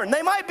born,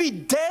 they might be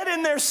dead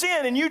in their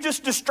sin and you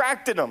just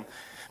distracted them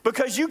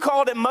because you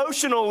called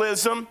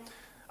emotionalism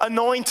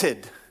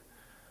anointed.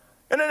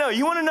 No.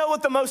 You want to know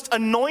what the most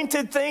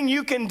anointed thing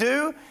you can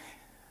do?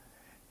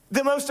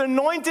 The most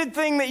anointed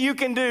thing that you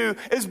can do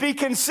is be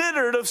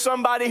considerate of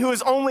somebody who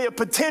is only a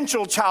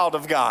potential child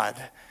of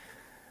God.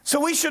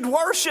 So we should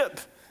worship.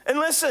 And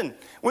listen,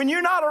 when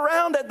you're not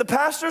around at the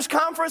pastor's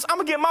conference, I'm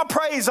going to get my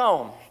praise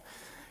on.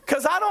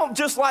 Because I don't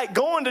just like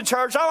going to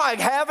church. I like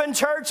having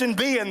church and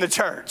being the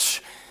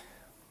church.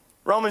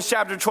 Romans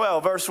chapter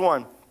 12, verse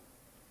 1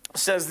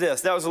 says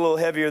this. That was a little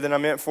heavier than I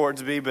meant for it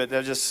to be, but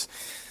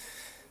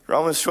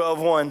Romans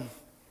 12:1.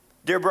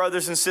 Dear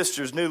brothers and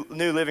sisters, New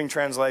Living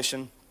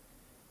Translation,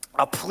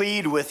 I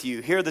plead with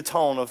you. Hear the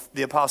tone of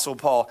the Apostle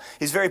Paul.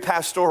 He's very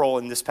pastoral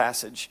in this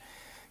passage.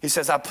 He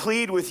says, I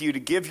plead with you to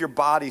give your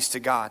bodies to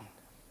God.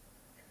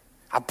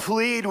 I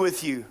plead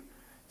with you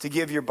to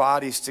give your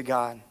bodies to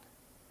God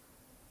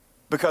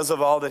because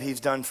of all that he's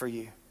done for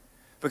you.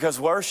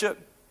 Because worship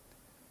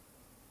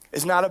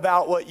is not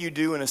about what you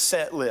do in a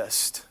set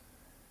list.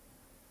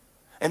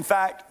 In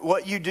fact,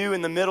 what you do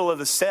in the middle of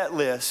the set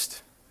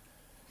list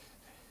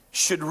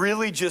should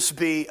really just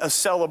be a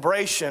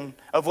celebration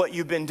of what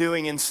you've been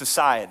doing in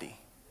society.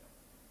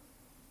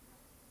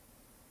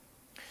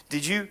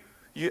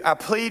 I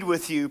plead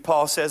with you,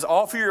 Paul says,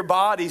 offer your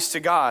bodies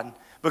to God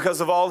because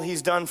of all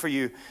he's done for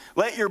you.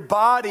 Let your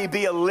body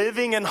be a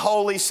living and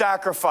holy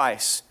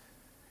sacrifice,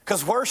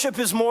 because worship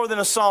is more than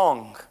a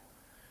song.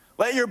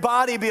 Let your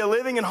body be a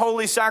living and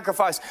holy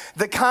sacrifice,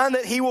 the kind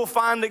that he will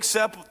find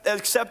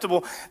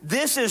acceptable.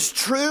 This is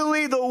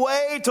truly the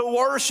way to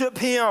worship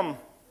him.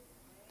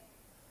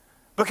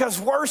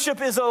 Because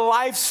worship is a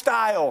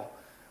lifestyle.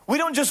 We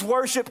don't just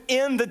worship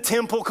in the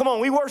temple. Come on,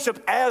 we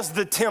worship as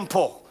the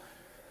temple.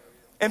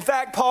 In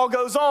fact, Paul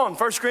goes on,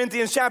 1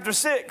 Corinthians chapter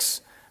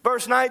 6,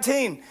 verse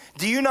 19.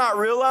 Do you not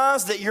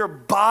realize that your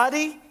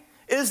body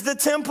is the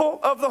temple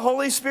of the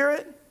Holy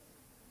Spirit?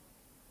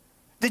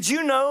 Did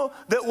you know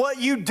that what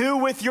you do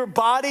with your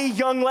body,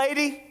 young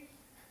lady?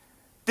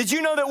 Did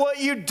you know that what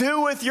you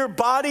do with your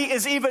body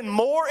is even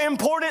more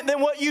important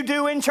than what you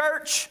do in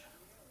church?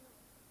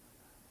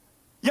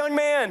 Young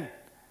man,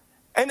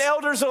 And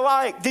elders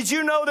alike, did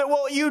you know that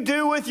what you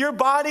do with your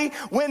body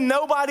when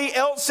nobody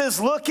else is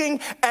looking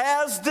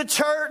as the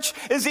church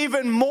is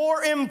even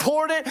more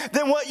important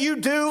than what you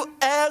do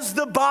as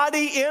the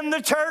body in the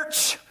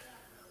church?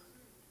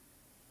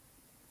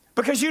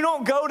 Because you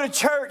don't go to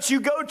church,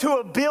 you go to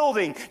a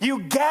building.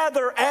 You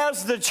gather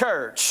as the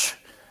church.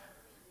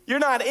 You're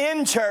not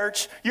in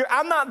church.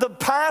 I'm not the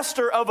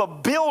pastor of a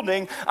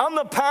building. I'm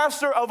the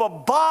pastor of a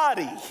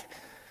body.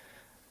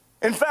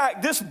 In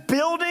fact, this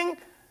building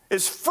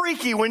is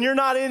freaky when you're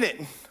not in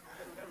it.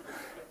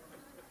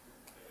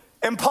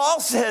 And Paul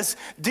says,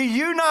 do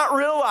you not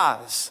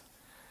realize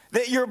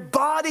that your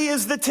body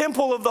is the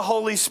temple of the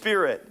Holy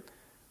Spirit?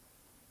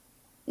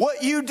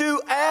 What you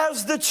do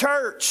as the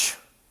church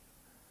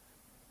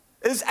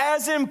is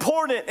as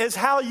important as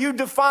how you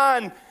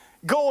define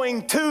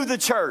going to the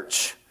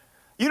church.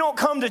 You don't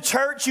come to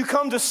church, you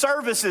come to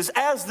services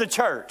as the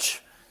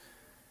church.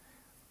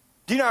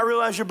 Do you not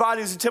realize your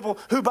body is a temple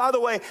who, by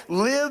the way,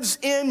 lives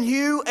in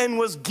you and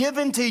was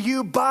given to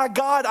you by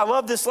God? I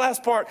love this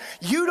last part.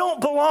 You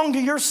don't belong to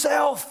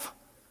yourself.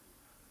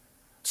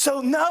 So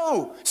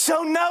no,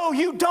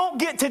 you don't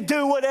get to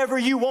do whatever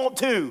you want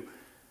to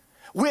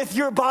with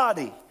your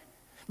body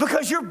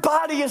because your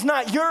body is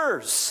not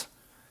yours.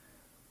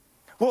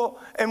 Well,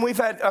 and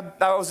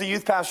I was a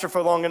youth pastor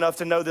for long enough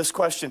to know this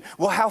question.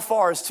 Well, how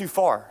far is too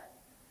far?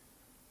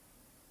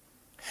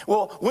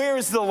 Well, where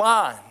is the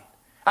line?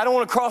 I don't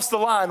want to cross the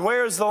line.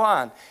 Where is the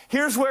line?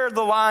 Here's where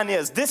the line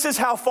is. This is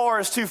how far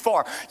is too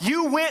far.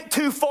 You went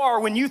too far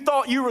when you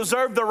thought you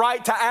reserved the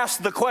right to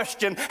ask the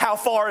question, how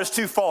far is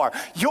too far?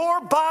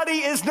 Your body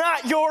is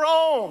not your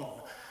own.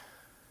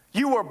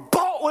 You were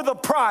bought with a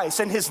price,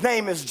 and his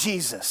name is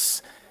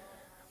Jesus.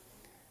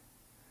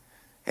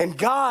 And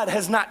God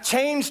has not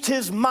changed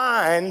his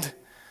mind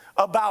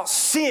about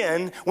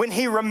sin when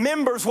he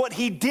remembers what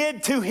he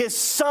did to his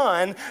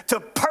son to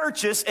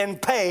purchase and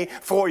pay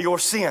for your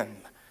sin.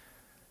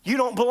 You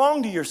don't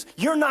belong to yours.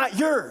 You're not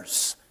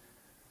yours.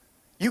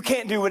 You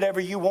can't do whatever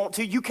you want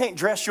to. You can't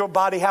dress your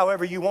body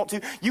however you want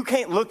to. You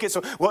can't look at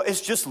well,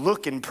 it's just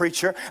looking,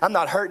 preacher. I'm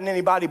not hurting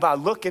anybody by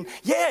looking.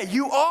 Yeah,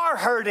 you are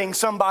hurting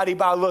somebody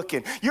by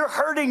looking. You're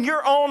hurting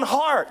your own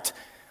heart.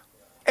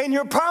 And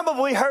you're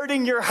probably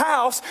hurting your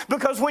house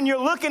because when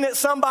you're looking at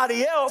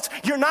somebody else,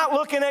 you're not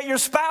looking at your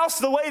spouse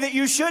the way that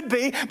you should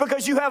be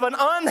because you have an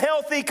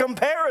unhealthy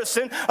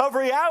comparison of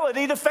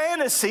reality to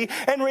fantasy,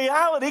 and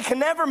reality can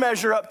never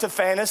measure up to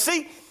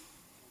fantasy.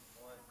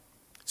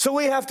 So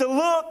we have to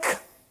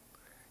look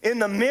in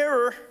the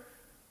mirror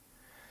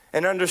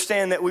and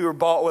understand that we were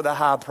bought with a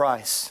high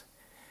price.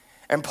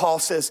 And Paul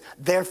says,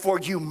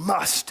 therefore you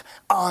must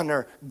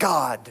honor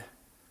God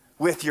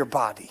with your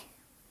body.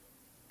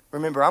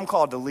 Remember, I'm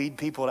called to lead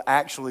people to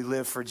actually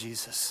live for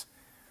Jesus.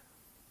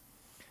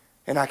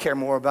 And I care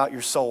more about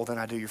your soul than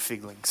I do your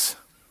feelings.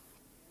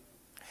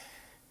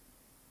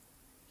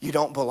 You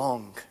don't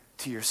belong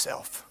to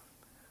yourself.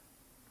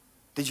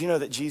 Did you know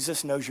that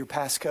Jesus knows your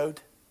passcode?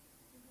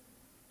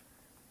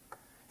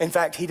 In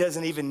fact, he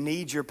doesn't even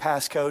need your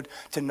passcode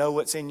to know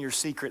what's in your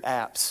secret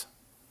apps.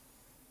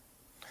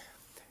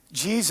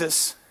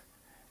 Jesus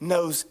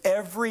knows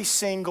every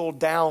single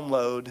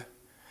download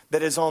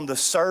that is on the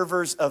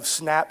servers of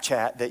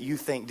Snapchat that you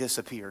think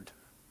disappeared.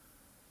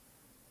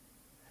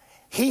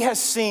 He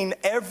has seen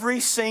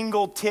every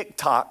single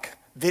TikTok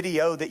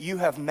video that you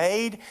have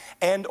made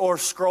and or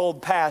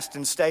scrolled past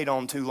and stayed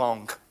on too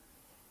long.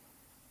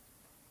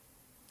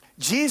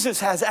 Jesus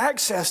has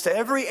access to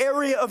every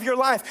area of your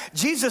life.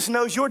 Jesus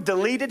knows your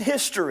deleted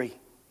history.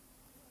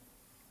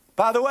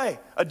 By the way,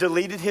 a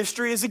deleted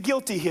history is a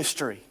guilty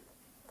history.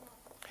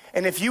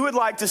 And if you would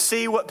like to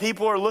see what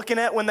people are looking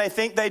at when they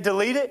think they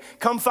delete it,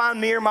 come find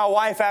me or my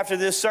wife after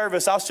this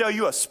service. I'll show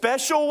you a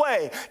special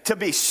way to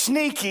be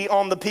sneaky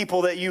on the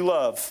people that you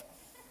love.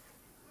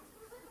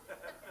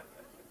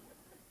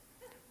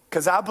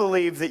 Because I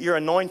believe that your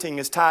anointing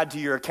is tied to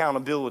your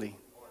accountability.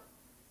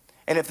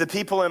 And if the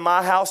people in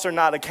my house are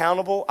not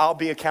accountable, I'll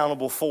be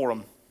accountable for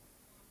them.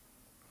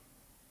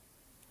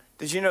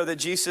 Did you know that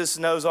Jesus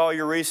knows all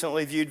your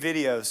recently viewed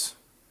videos?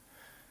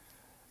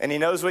 And he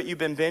knows what you've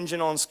been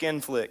binging on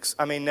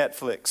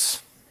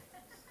Netflix.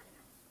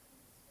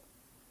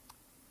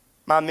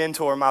 My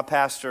mentor, my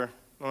pastor,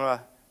 one of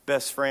my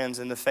best friends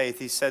in the faith,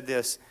 he said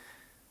this.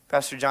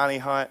 Pastor Johnny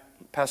Hunt,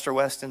 Pastor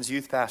Weston's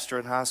youth pastor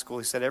in high school,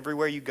 he said,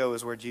 everywhere you go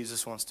is where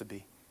Jesus wants to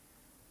be.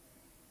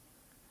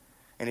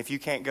 And if you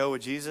can't go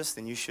with Jesus,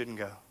 then you shouldn't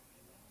go.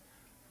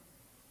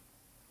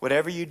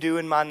 Whatever you do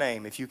in my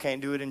name, if you can't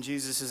do it in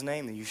Jesus'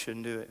 name, then you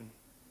shouldn't do it.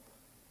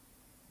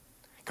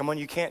 Come on,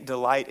 you can't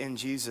delight in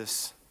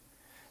Jesus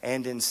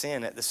and in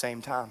sin at the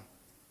same time.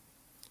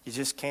 You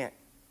just can't.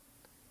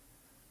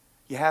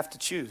 You have to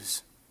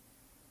choose.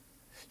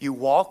 You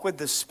walk with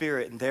the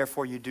Spirit, and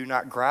therefore you do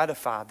not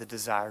gratify the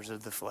desires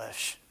of the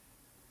flesh.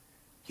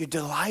 You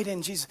delight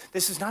in Jesus.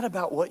 This is not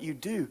about what you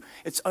do.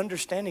 It's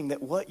understanding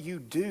that what you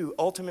do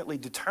ultimately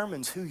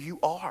determines who you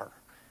are.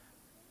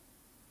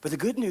 But the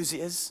good news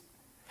is,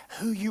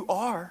 who you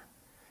are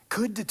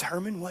could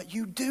determine what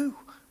you do.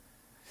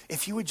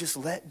 if you would just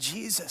let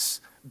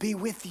Jesus be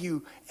with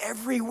you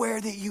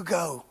everywhere that you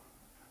go,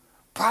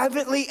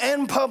 privately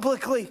and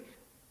publicly.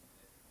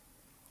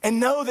 And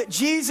know that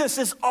Jesus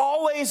is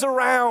always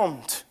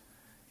around,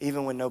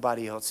 even when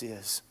nobody else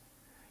is.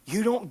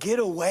 You don't get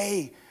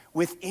away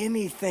with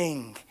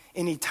anything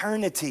in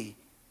eternity.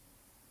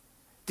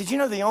 Did you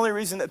know the only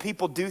reason that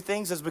people do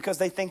things is because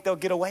they think they'll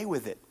get away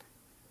with it?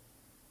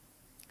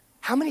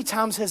 How many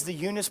times has the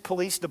Eunice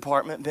Police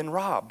Department been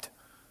robbed?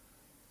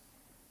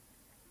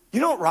 You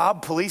don't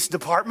rob police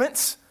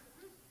departments.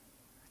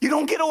 You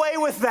don't get away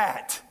with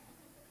that.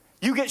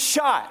 You get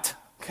shot,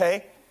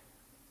 okay?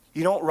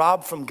 You don't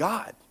rob from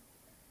God.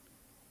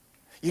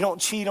 You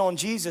don't cheat on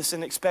Jesus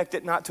and expect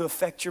it not to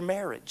affect your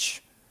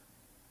marriage.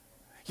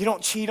 You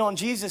don't cheat on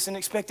Jesus and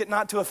expect it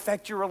not to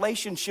affect your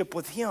relationship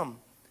with Him.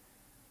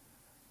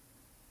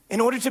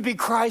 In order to be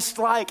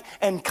Christ-like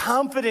and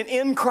confident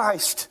in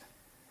Christ,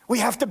 we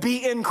have to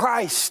be in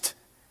Christ.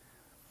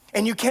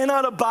 And you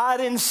cannot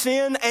abide in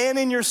sin and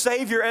in your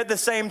Savior at the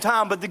same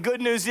time. But the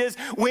good news is,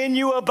 when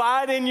you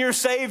abide in your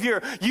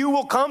Savior, you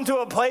will come to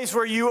a place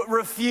where you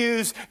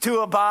refuse to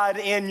abide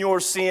in your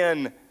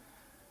sin.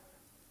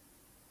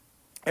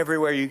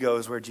 Everywhere you go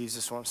is where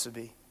Jesus wants to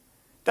be.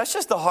 That's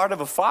just the heart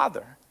of a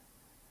father.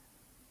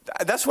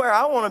 That's where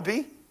I want to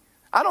be.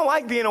 I don't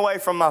like being away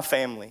from my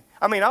family.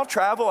 I mean, I'll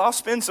travel, I'll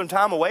spend some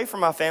time away from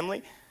my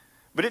family,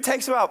 but it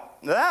takes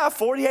about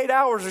 48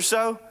 hours or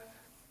so.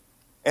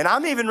 And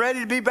I'm even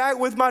ready to be back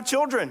with my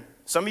children.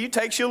 Some of you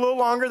takes you a little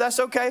longer. That's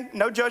okay.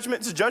 No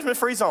judgment. It's a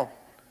judgment-free zone.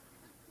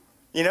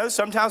 You know,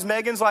 sometimes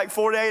Megan's like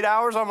 4 to 8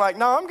 hours. I'm like,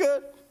 no, I'm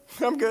good.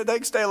 I'm good. They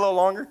can stay a little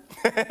longer.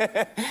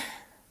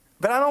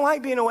 But I don't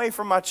like being away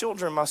from my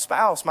children, my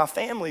spouse, my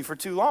family for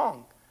too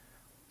long.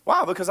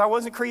 Why? Because I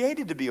wasn't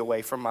created to be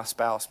away from my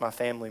spouse, my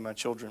family, my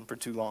children for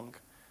too long.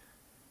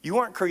 You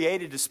weren't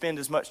created to spend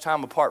as much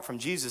time apart from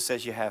Jesus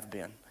as you have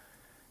been.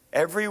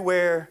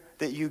 Everywhere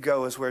that you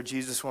go is where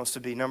Jesus wants to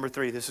be. Number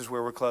 3, this is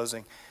where we're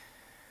closing.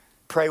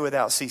 Pray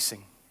without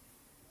ceasing.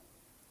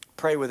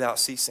 Pray without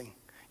ceasing.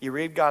 You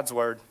read God's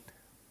word,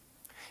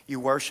 you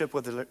worship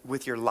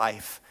with your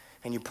life,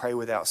 and you pray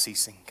without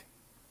ceasing.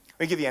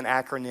 Let me give you an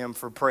acronym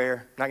for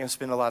prayer. I'm not going to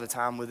spend a lot of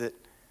time with it.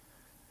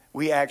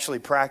 We actually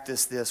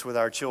practice this with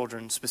our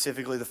children,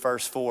 specifically the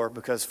first 4,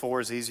 because 4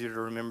 is easier to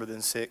remember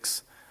than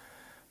 6.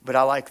 But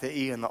I like the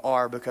E and the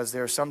R because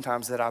there are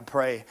sometimes that I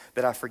pray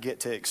that I forget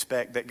to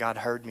expect that God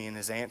heard me and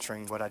is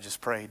answering what I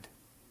just prayed.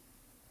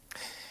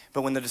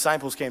 But when the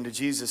disciples came to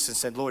Jesus and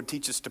said, Lord,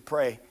 teach us to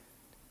pray,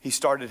 He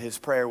started His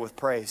prayer with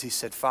praise. He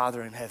said,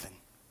 Father in heaven,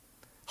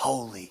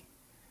 holy,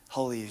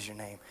 holy is your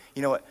name.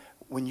 You know what?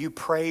 When you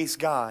praise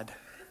God,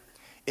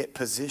 it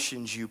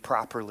positions you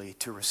properly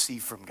to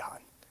receive from God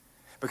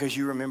because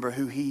you remember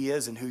who He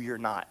is and who you're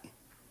not.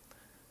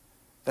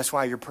 That's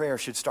why your prayer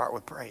should start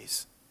with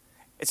praise.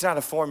 It's not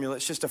a formula,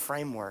 it's just a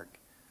framework.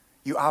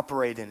 You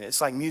operate in it. It's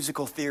like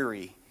musical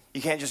theory.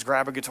 You can't just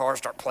grab a guitar and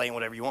start playing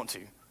whatever you want to.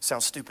 It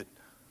sounds stupid.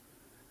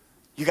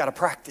 You got to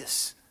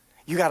practice.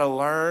 You got to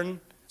learn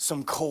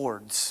some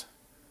chords.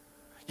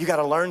 You got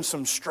to learn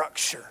some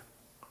structure.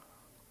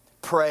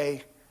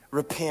 Pray,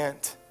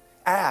 repent,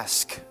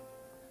 ask.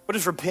 What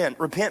does repent?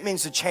 Repent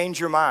means to change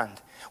your mind.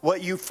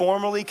 What you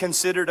formerly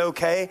considered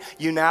okay,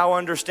 you now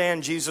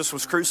understand Jesus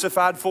was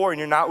crucified for, and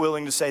you're not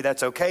willing to say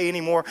that's okay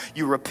anymore.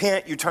 You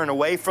repent, you turn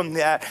away from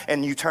that,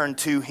 and you turn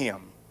to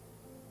Him.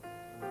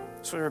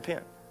 So you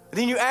repent. And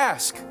then you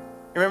ask. You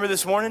remember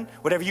this morning?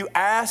 Whatever you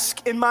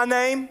ask in my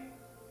name,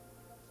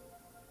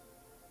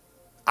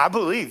 I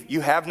believe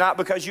you have not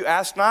because you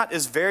ask not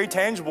is very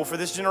tangible for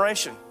this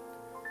generation.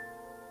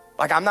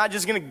 Like, I'm not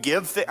just going to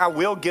give, I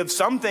will give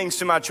some things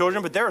to my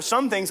children, but there are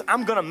some things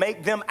I'm going to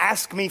make them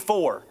ask me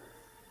for.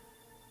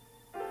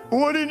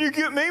 Why didn't you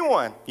get me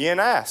one? You didn't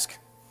ask.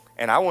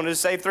 And I wanted to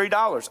save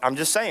 $3. I'm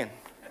just saying.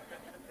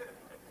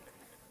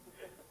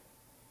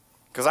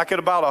 Because I could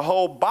have bought a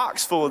whole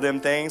box full of them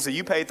things that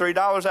you paid $3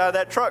 out of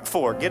that truck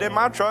for. Get in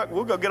my truck,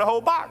 we'll go get a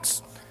whole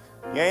box.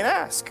 You ain't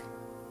ask.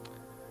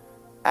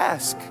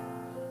 Ask.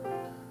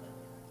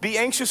 Be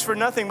anxious for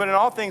nothing, but in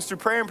all things through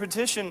prayer and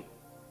petition,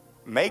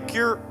 make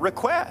your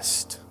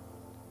request.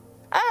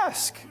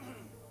 Ask.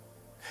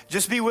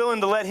 Just be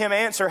willing to let Him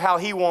answer how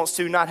He wants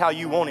to, not how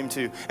you want Him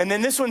to. And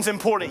then this one's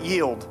important,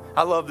 yield.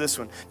 I love this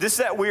one. This is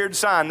that weird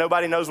sign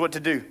nobody knows what to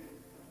do.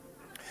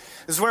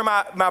 This is where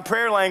my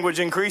prayer language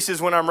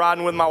increases when I'm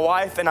riding with my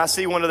wife and I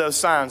see one of those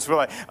signs. We're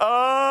like,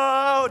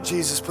 oh,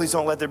 Jesus, please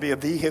don't let there be a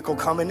vehicle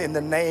coming in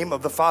the name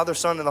of the Father,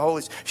 Son, and the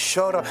Holy Spirit.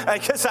 Shut up.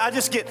 Because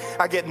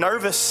I get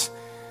nervous.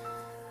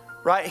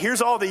 Right?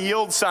 Here's all the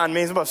yield sign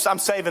means. I'm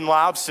saving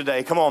lives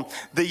today. Come on.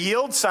 The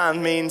yield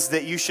sign means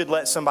that you should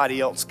let somebody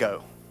else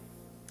go.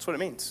 That's what it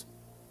means.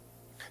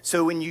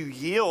 So when you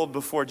yield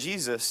before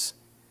Jesus,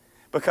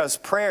 because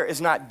prayer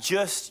is not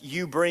just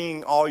you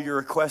bringing all your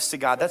requests to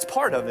God. That's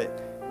part of it.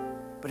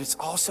 But it's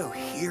also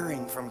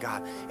hearing from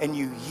God. And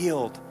you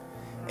yield.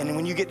 And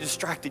when you get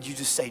distracted, you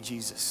just say,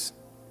 Jesus.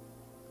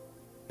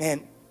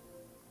 Man,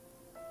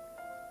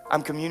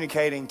 I'm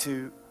communicating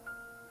to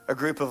a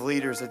group of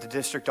leaders at the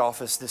district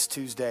office this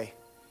Tuesday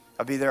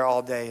I'll be there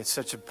all day. It's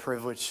such a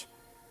privilege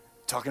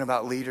talking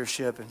about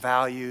leadership and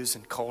values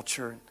and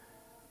culture.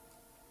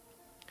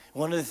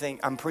 One of the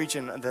things I'm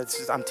teaching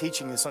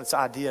this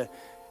idea,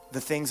 the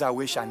things I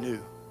wish I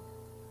knew.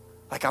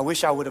 Like I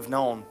wish I would have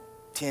known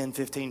 10,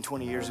 15,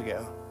 20 years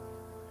ago.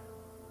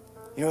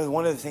 You know,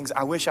 one of the things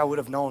I wish I would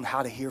have known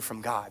how to hear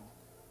from God.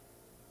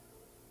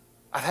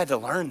 I've had to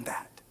learn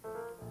that.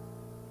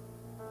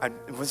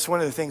 It's one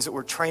of the things that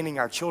we're training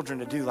our children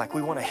to do. Like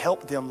we want to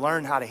help them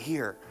learn how to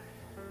hear.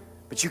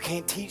 But you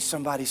can't teach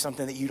somebody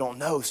something that you don't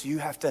know. So you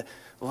have to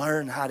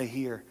learn how to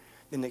hear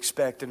and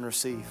expect and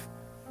receive.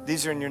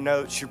 These are in your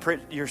notes.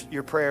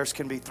 Your prayers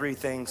can be three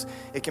things.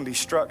 It can be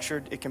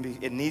structured.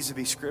 It needs to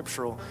be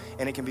scriptural,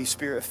 and it can be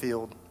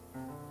spirit-filled.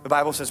 The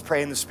Bible says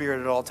pray in the Spirit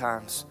at all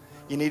times.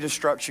 You need a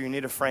structure. You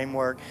need a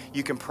framework.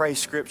 You can pray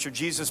scripture.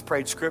 Jesus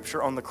prayed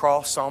scripture on the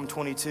cross. Psalm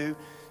 22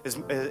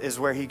 is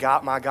where he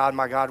got, my God,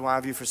 why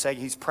have you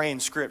forsaken? He's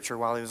praying scripture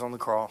while he was on the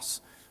cross.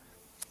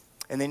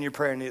 And then your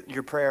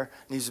prayer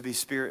needs to be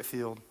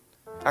spirit-filled.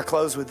 I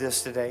close with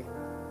this today.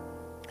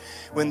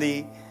 When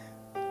the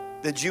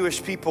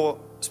Jewish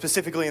people,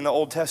 specifically in the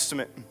Old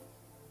Testament,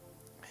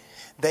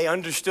 they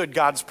understood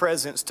God's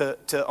presence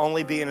to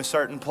only be in a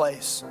certain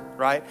place,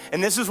 right?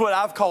 And this is what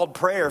I've called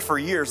prayer for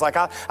years. Like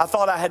I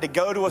thought I had to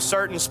go to a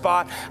certain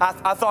spot.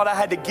 I thought I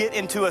had to get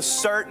into a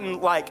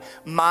certain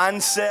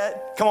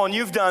mindset. Come on,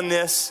 you've done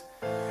this.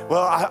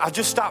 Well, I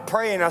just stopped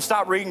praying. I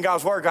stopped reading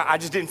God's word. I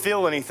just didn't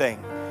feel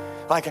anything.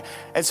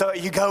 And so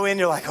you go in,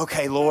 you're like,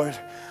 okay, Lord,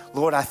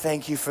 I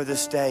thank you for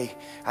this day.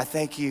 I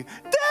thank you.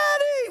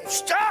 Daddy,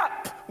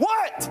 stop.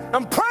 What?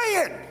 I'm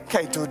praying.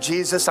 Okay, to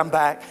Jesus, I'm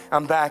back.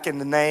 I'm back in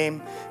the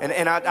name.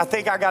 And I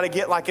think I got to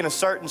get in a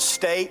certain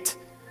state,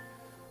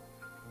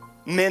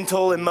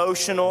 mental,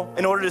 emotional,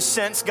 in order to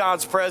sense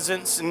God's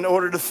presence, in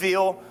order to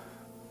feel.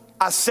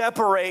 I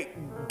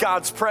separate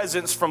God's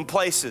presence from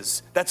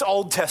places. That's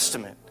Old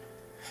Testament.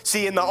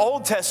 See, in the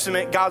Old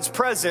Testament, God's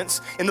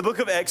presence in the book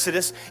of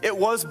Exodus, it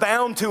was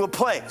bound to a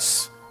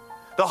place.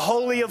 The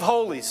Holy of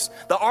Holies,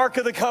 the Ark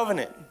of the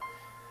Covenant.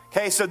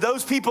 Okay, so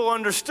those people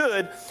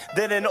understood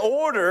that in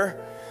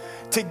order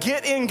to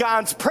get in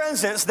God's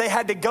presence, they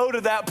had to go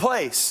to that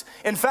place.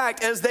 In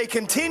fact, as they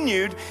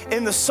continued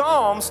in the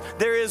Psalms,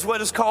 there is what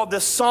is called the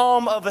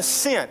Psalm of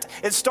Ascent.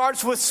 It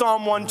starts with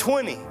Psalm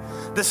 120.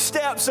 The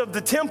steps of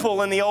the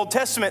temple in the Old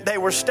Testament, they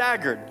were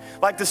staggered.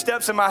 Like the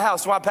steps in my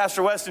house, why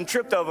Pastor Weston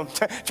tripped over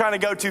them trying to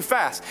go too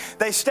fast.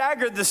 They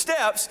staggered the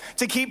steps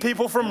to keep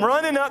people from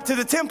running up to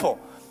the temple,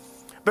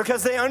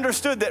 because they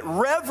understood that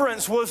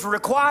reverence was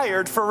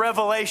required for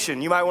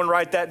revelation. You might want to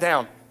write that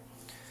down.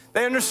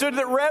 They understood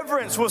that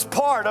reverence was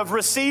part of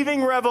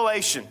receiving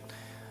revelation.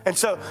 And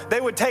so they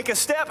would take a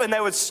step and they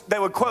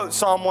would quote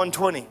Psalm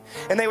 120.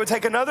 And they would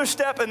take another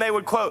step and they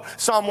would quote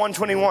Psalm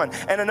 121.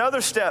 And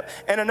another step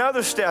and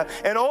another step.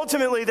 And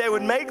ultimately they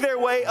would make their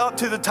way up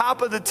to the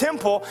top of the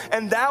temple,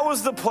 and that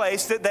was the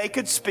place that they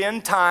could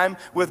spend time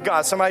with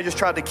God. Somebody just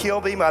tried to kill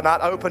me by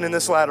not opening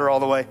this ladder all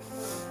the way.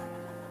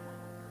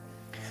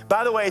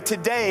 By the way,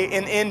 today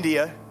in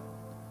India,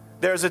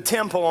 there's a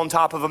temple on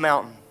top of a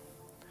mountain.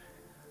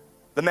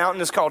 The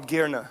mountain is called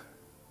Girna.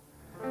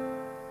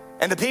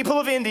 And the people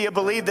of India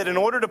believe that in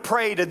order to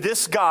pray to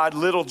this God,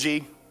 little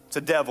g, it's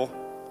a devil.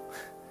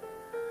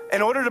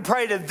 In order to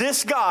pray to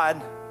this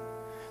God,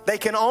 they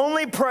can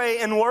only pray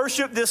and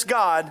worship this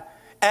God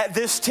at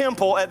this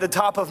temple at the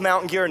top of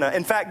Mount Girna.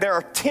 In fact, there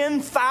are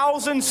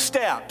 10,000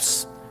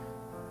 steps.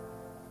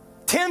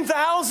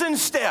 10,000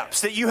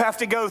 steps that you have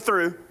to go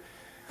through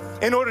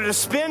in order to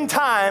spend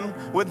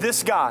time with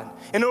this God,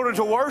 in order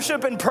to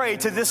worship and pray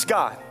to this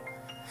God.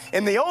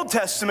 In the Old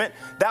Testament,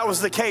 that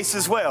was the case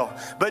as well.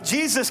 But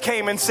Jesus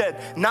came and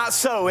said, not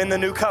so in the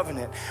New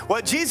Covenant.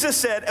 What Jesus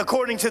said,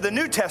 according to the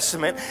New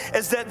Testament,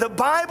 is that the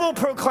Bible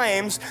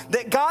proclaims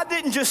that God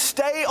didn't just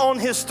stay on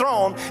his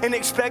throne and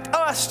expect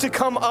us to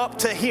come up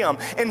to him.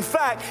 In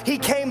fact, he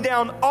came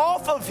down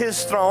off of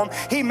his throne.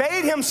 He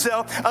made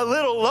himself a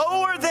little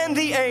lower than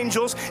the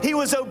angels. He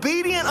was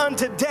obedient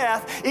unto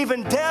death,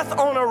 even death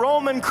on a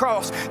Roman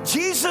cross.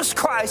 Jesus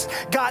Christ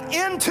got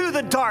into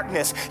the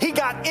darkness. He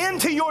got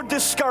into your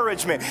discouragement.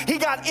 He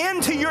got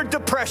into your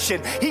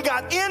depression. He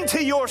got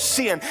into your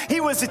sin. He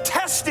was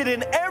tested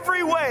in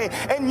every way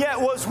and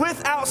yet was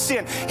without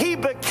sin. He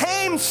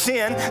became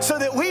sin so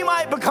that we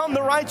might become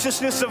the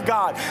righteousness of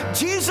God.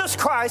 Jesus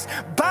Christ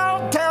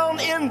bowed down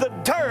in the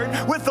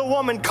dirt with the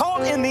woman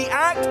caught in the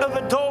act of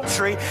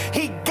adultery.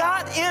 He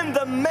got in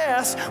the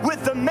mess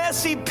with the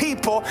messy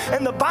people.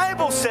 And the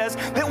Bible says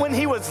that when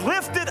he was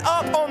lifted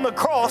up on the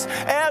cross,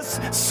 as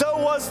so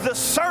was the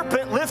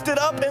serpent lifted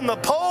up in the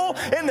pole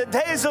in the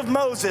days of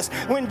Moses, Moses,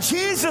 when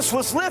Jesus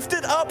was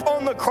lifted up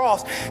on the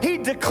cross, he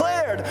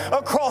declared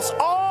across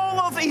all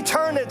of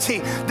eternity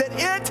that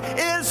it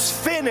is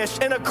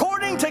finished. And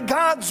according to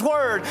God's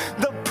word,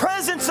 the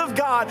presence of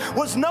God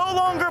was no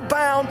longer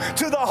bound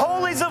to the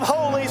holies of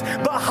holies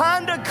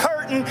behind a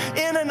curtain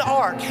in an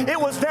ark. It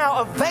was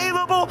now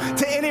available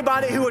to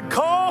anybody who would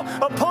call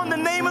upon the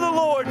name of the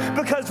Lord,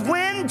 because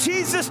when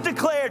Jesus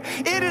declared,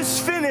 "It is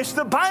finished,"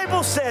 the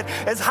Bible said,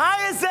 as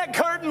high as that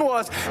curtain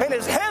was and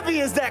as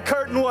heavy as that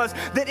curtain was,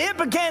 that it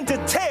began to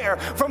tear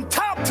from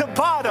top to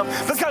bottom,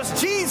 because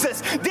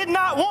Jesus did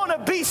not want to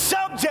be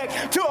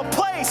subject to a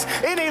place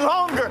any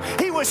longer.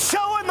 He was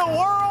showing the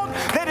world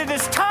that it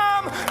is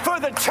time for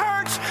the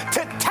church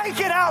to take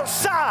it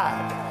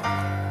outside.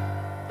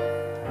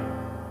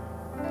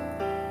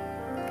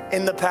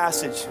 In the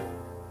passage,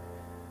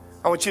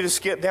 I want you to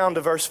skip down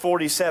to verse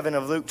 47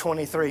 of Luke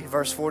 23,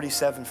 verse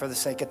 47 for the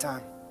sake of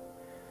time.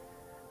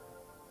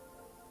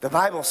 The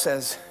Bible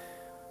says,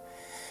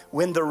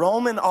 when the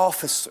Roman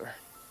officer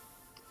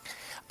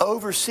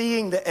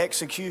overseeing the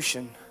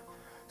execution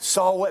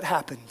saw what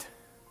happened.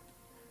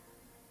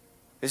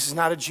 This is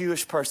not a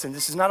Jewish person.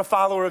 This is not a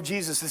follower of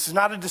Jesus. This is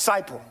not a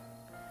disciple.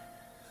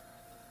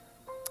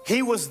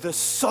 He was the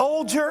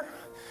soldier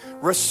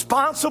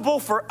responsible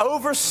for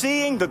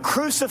overseeing the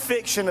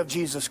crucifixion of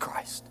Jesus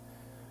Christ.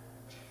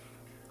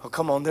 Oh,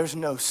 come on, there's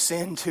no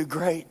sin too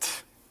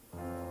great.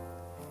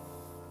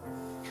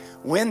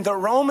 When the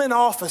Roman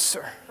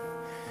officer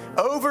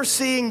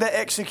overseeing the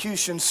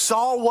execution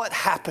saw what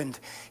happened,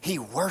 he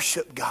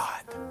worshiped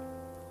God.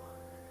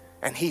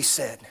 And he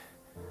said,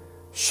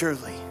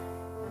 "Surely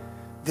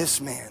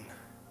this man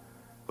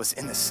was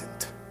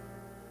innocent."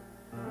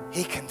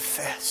 He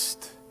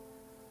confessed,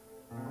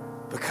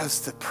 because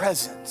the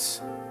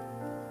presence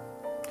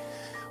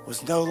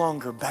was no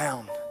longer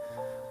bound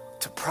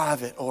to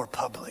private or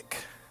public.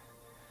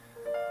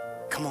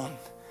 Come on,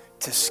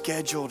 to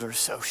scheduled or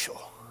social.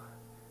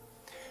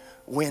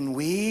 When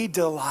we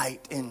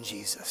delight in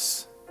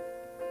Jesus,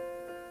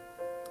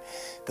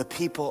 the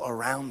people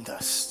around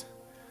us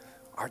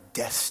are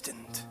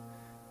destined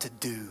to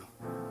do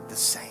the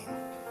same.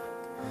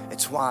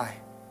 It's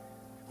why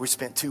we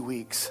spent 2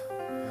 weeks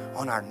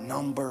on our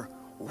number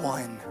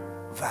one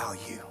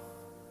value: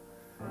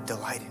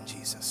 delight in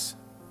Jesus.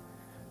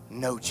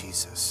 Know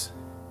Jesus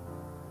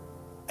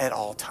at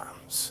all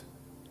times.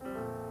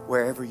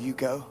 Wherever you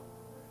go,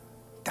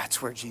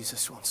 that's where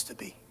Jesus wants to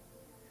be.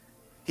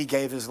 He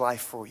gave his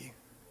life for you.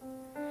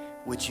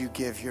 Would you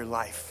give your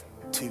life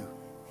to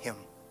him?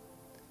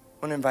 I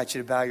want to invite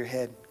you to bow your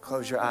head,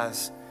 close your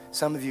eyes.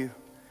 Some of you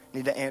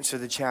need to answer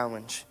the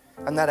challenge.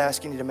 I'm not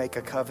asking you to make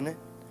a covenant.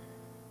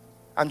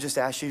 I'm just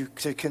asking you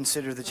to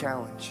consider the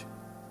challenge.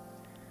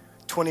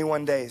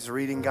 21 days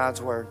reading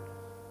God's word.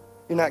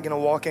 You're not going to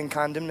walk in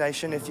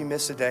condemnation if you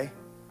miss a day.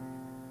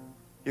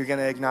 You're going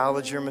to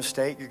acknowledge your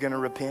mistake. You're going to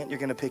repent. You're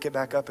going to pick it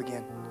back up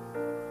again.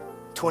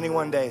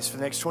 21 days. For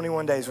the next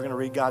 21 days, we're going to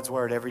read God's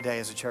word every day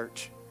as a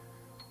church,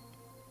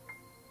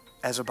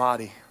 as a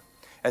body,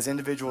 as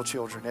individual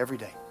children, every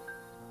day.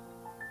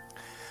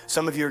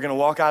 Some of you are going to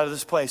walk out of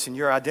this place and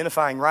you're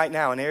identifying right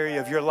now an area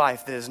of your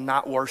life that is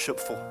not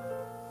worshipful.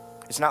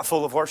 It's not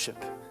full of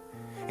worship.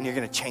 And you're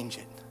going to change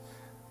it.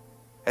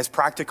 As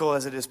practical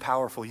as it is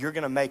powerful, you're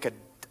going to make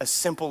a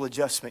simple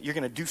adjustment. You're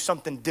going to do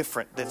something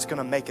different that's going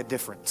to make a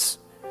difference.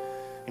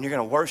 And you're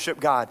going to worship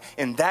God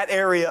in that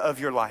area of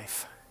your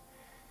life.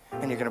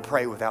 And you're going to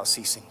pray without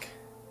ceasing.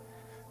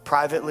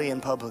 Privately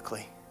and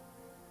publicly.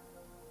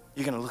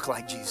 You're going to look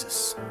like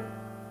Jesus.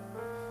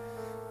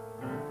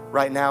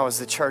 Right now, as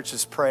the church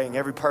is praying,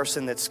 every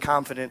person that's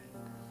confident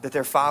that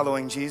they're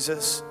following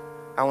Jesus,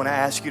 I want to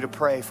ask you to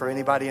pray for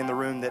anybody in the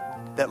room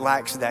that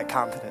lacks that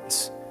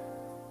confidence.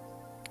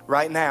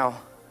 Right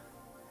now,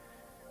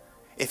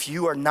 if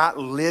you are not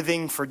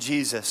living for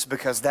Jesus,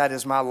 because that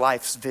is my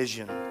life's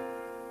vision,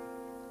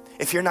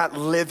 if you're not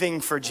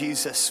living for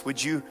Jesus,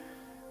 would you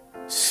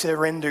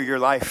surrender your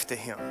life to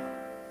him?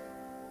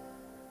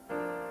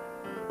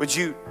 Would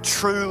you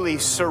truly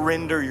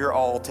surrender your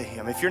all to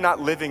him? If you're not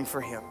living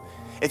for him,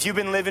 if you've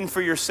been living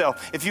for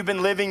yourself, if you've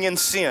been living in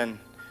sin,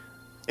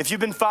 if you've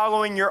been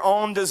following your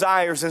own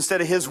desires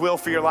instead of his will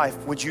for your life,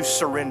 would you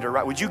surrender,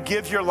 right? Would you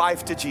give your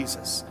life to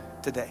Jesus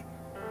today?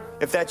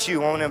 If that's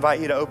you, I want to invite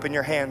you to open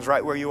your hands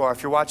right where you are.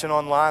 If you're watching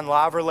online,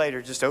 live or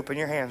later, just open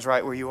your hands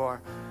right where you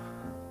are.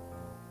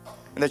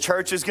 And the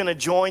church is going to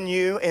join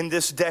you in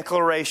this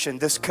declaration,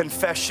 this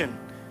confession,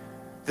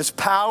 this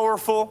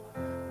powerful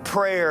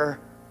prayer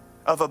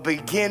of a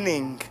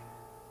beginning.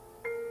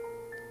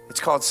 It's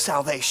called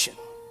salvation.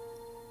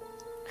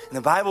 And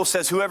the Bible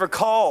says whoever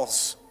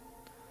calls,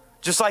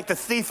 just like the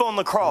thief on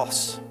the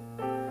cross,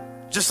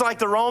 just like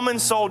the Roman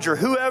soldier,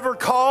 whoever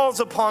calls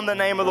upon the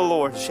name of the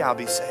Lord shall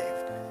be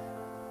saved.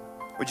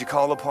 Would you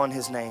call upon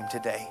his name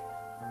today?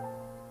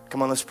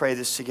 Come on, let's pray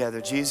this together.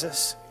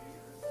 Jesus,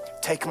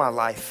 take my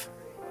life.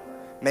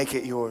 Make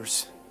it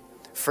yours.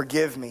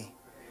 Forgive me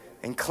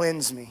and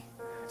cleanse me.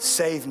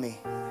 Save me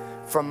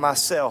from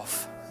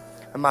myself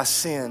and my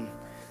sin.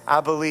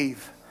 I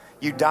believe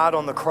you died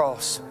on the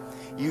cross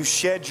You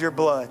shed your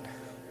blood.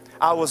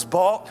 I was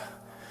bought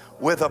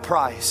with a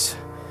price,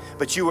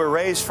 but you were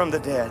raised from the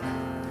dead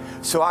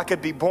so I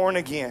could be born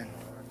again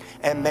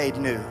and made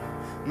new.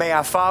 May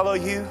I follow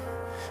you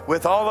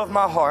with all of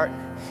my heart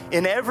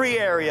in every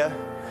area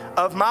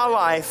of my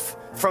life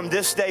from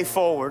this day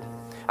forward.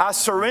 I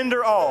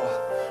surrender all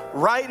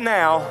right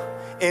now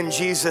in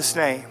Jesus'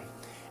 name.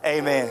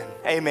 Amen.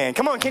 Amen.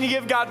 Come on, can you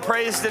give God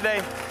praise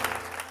today?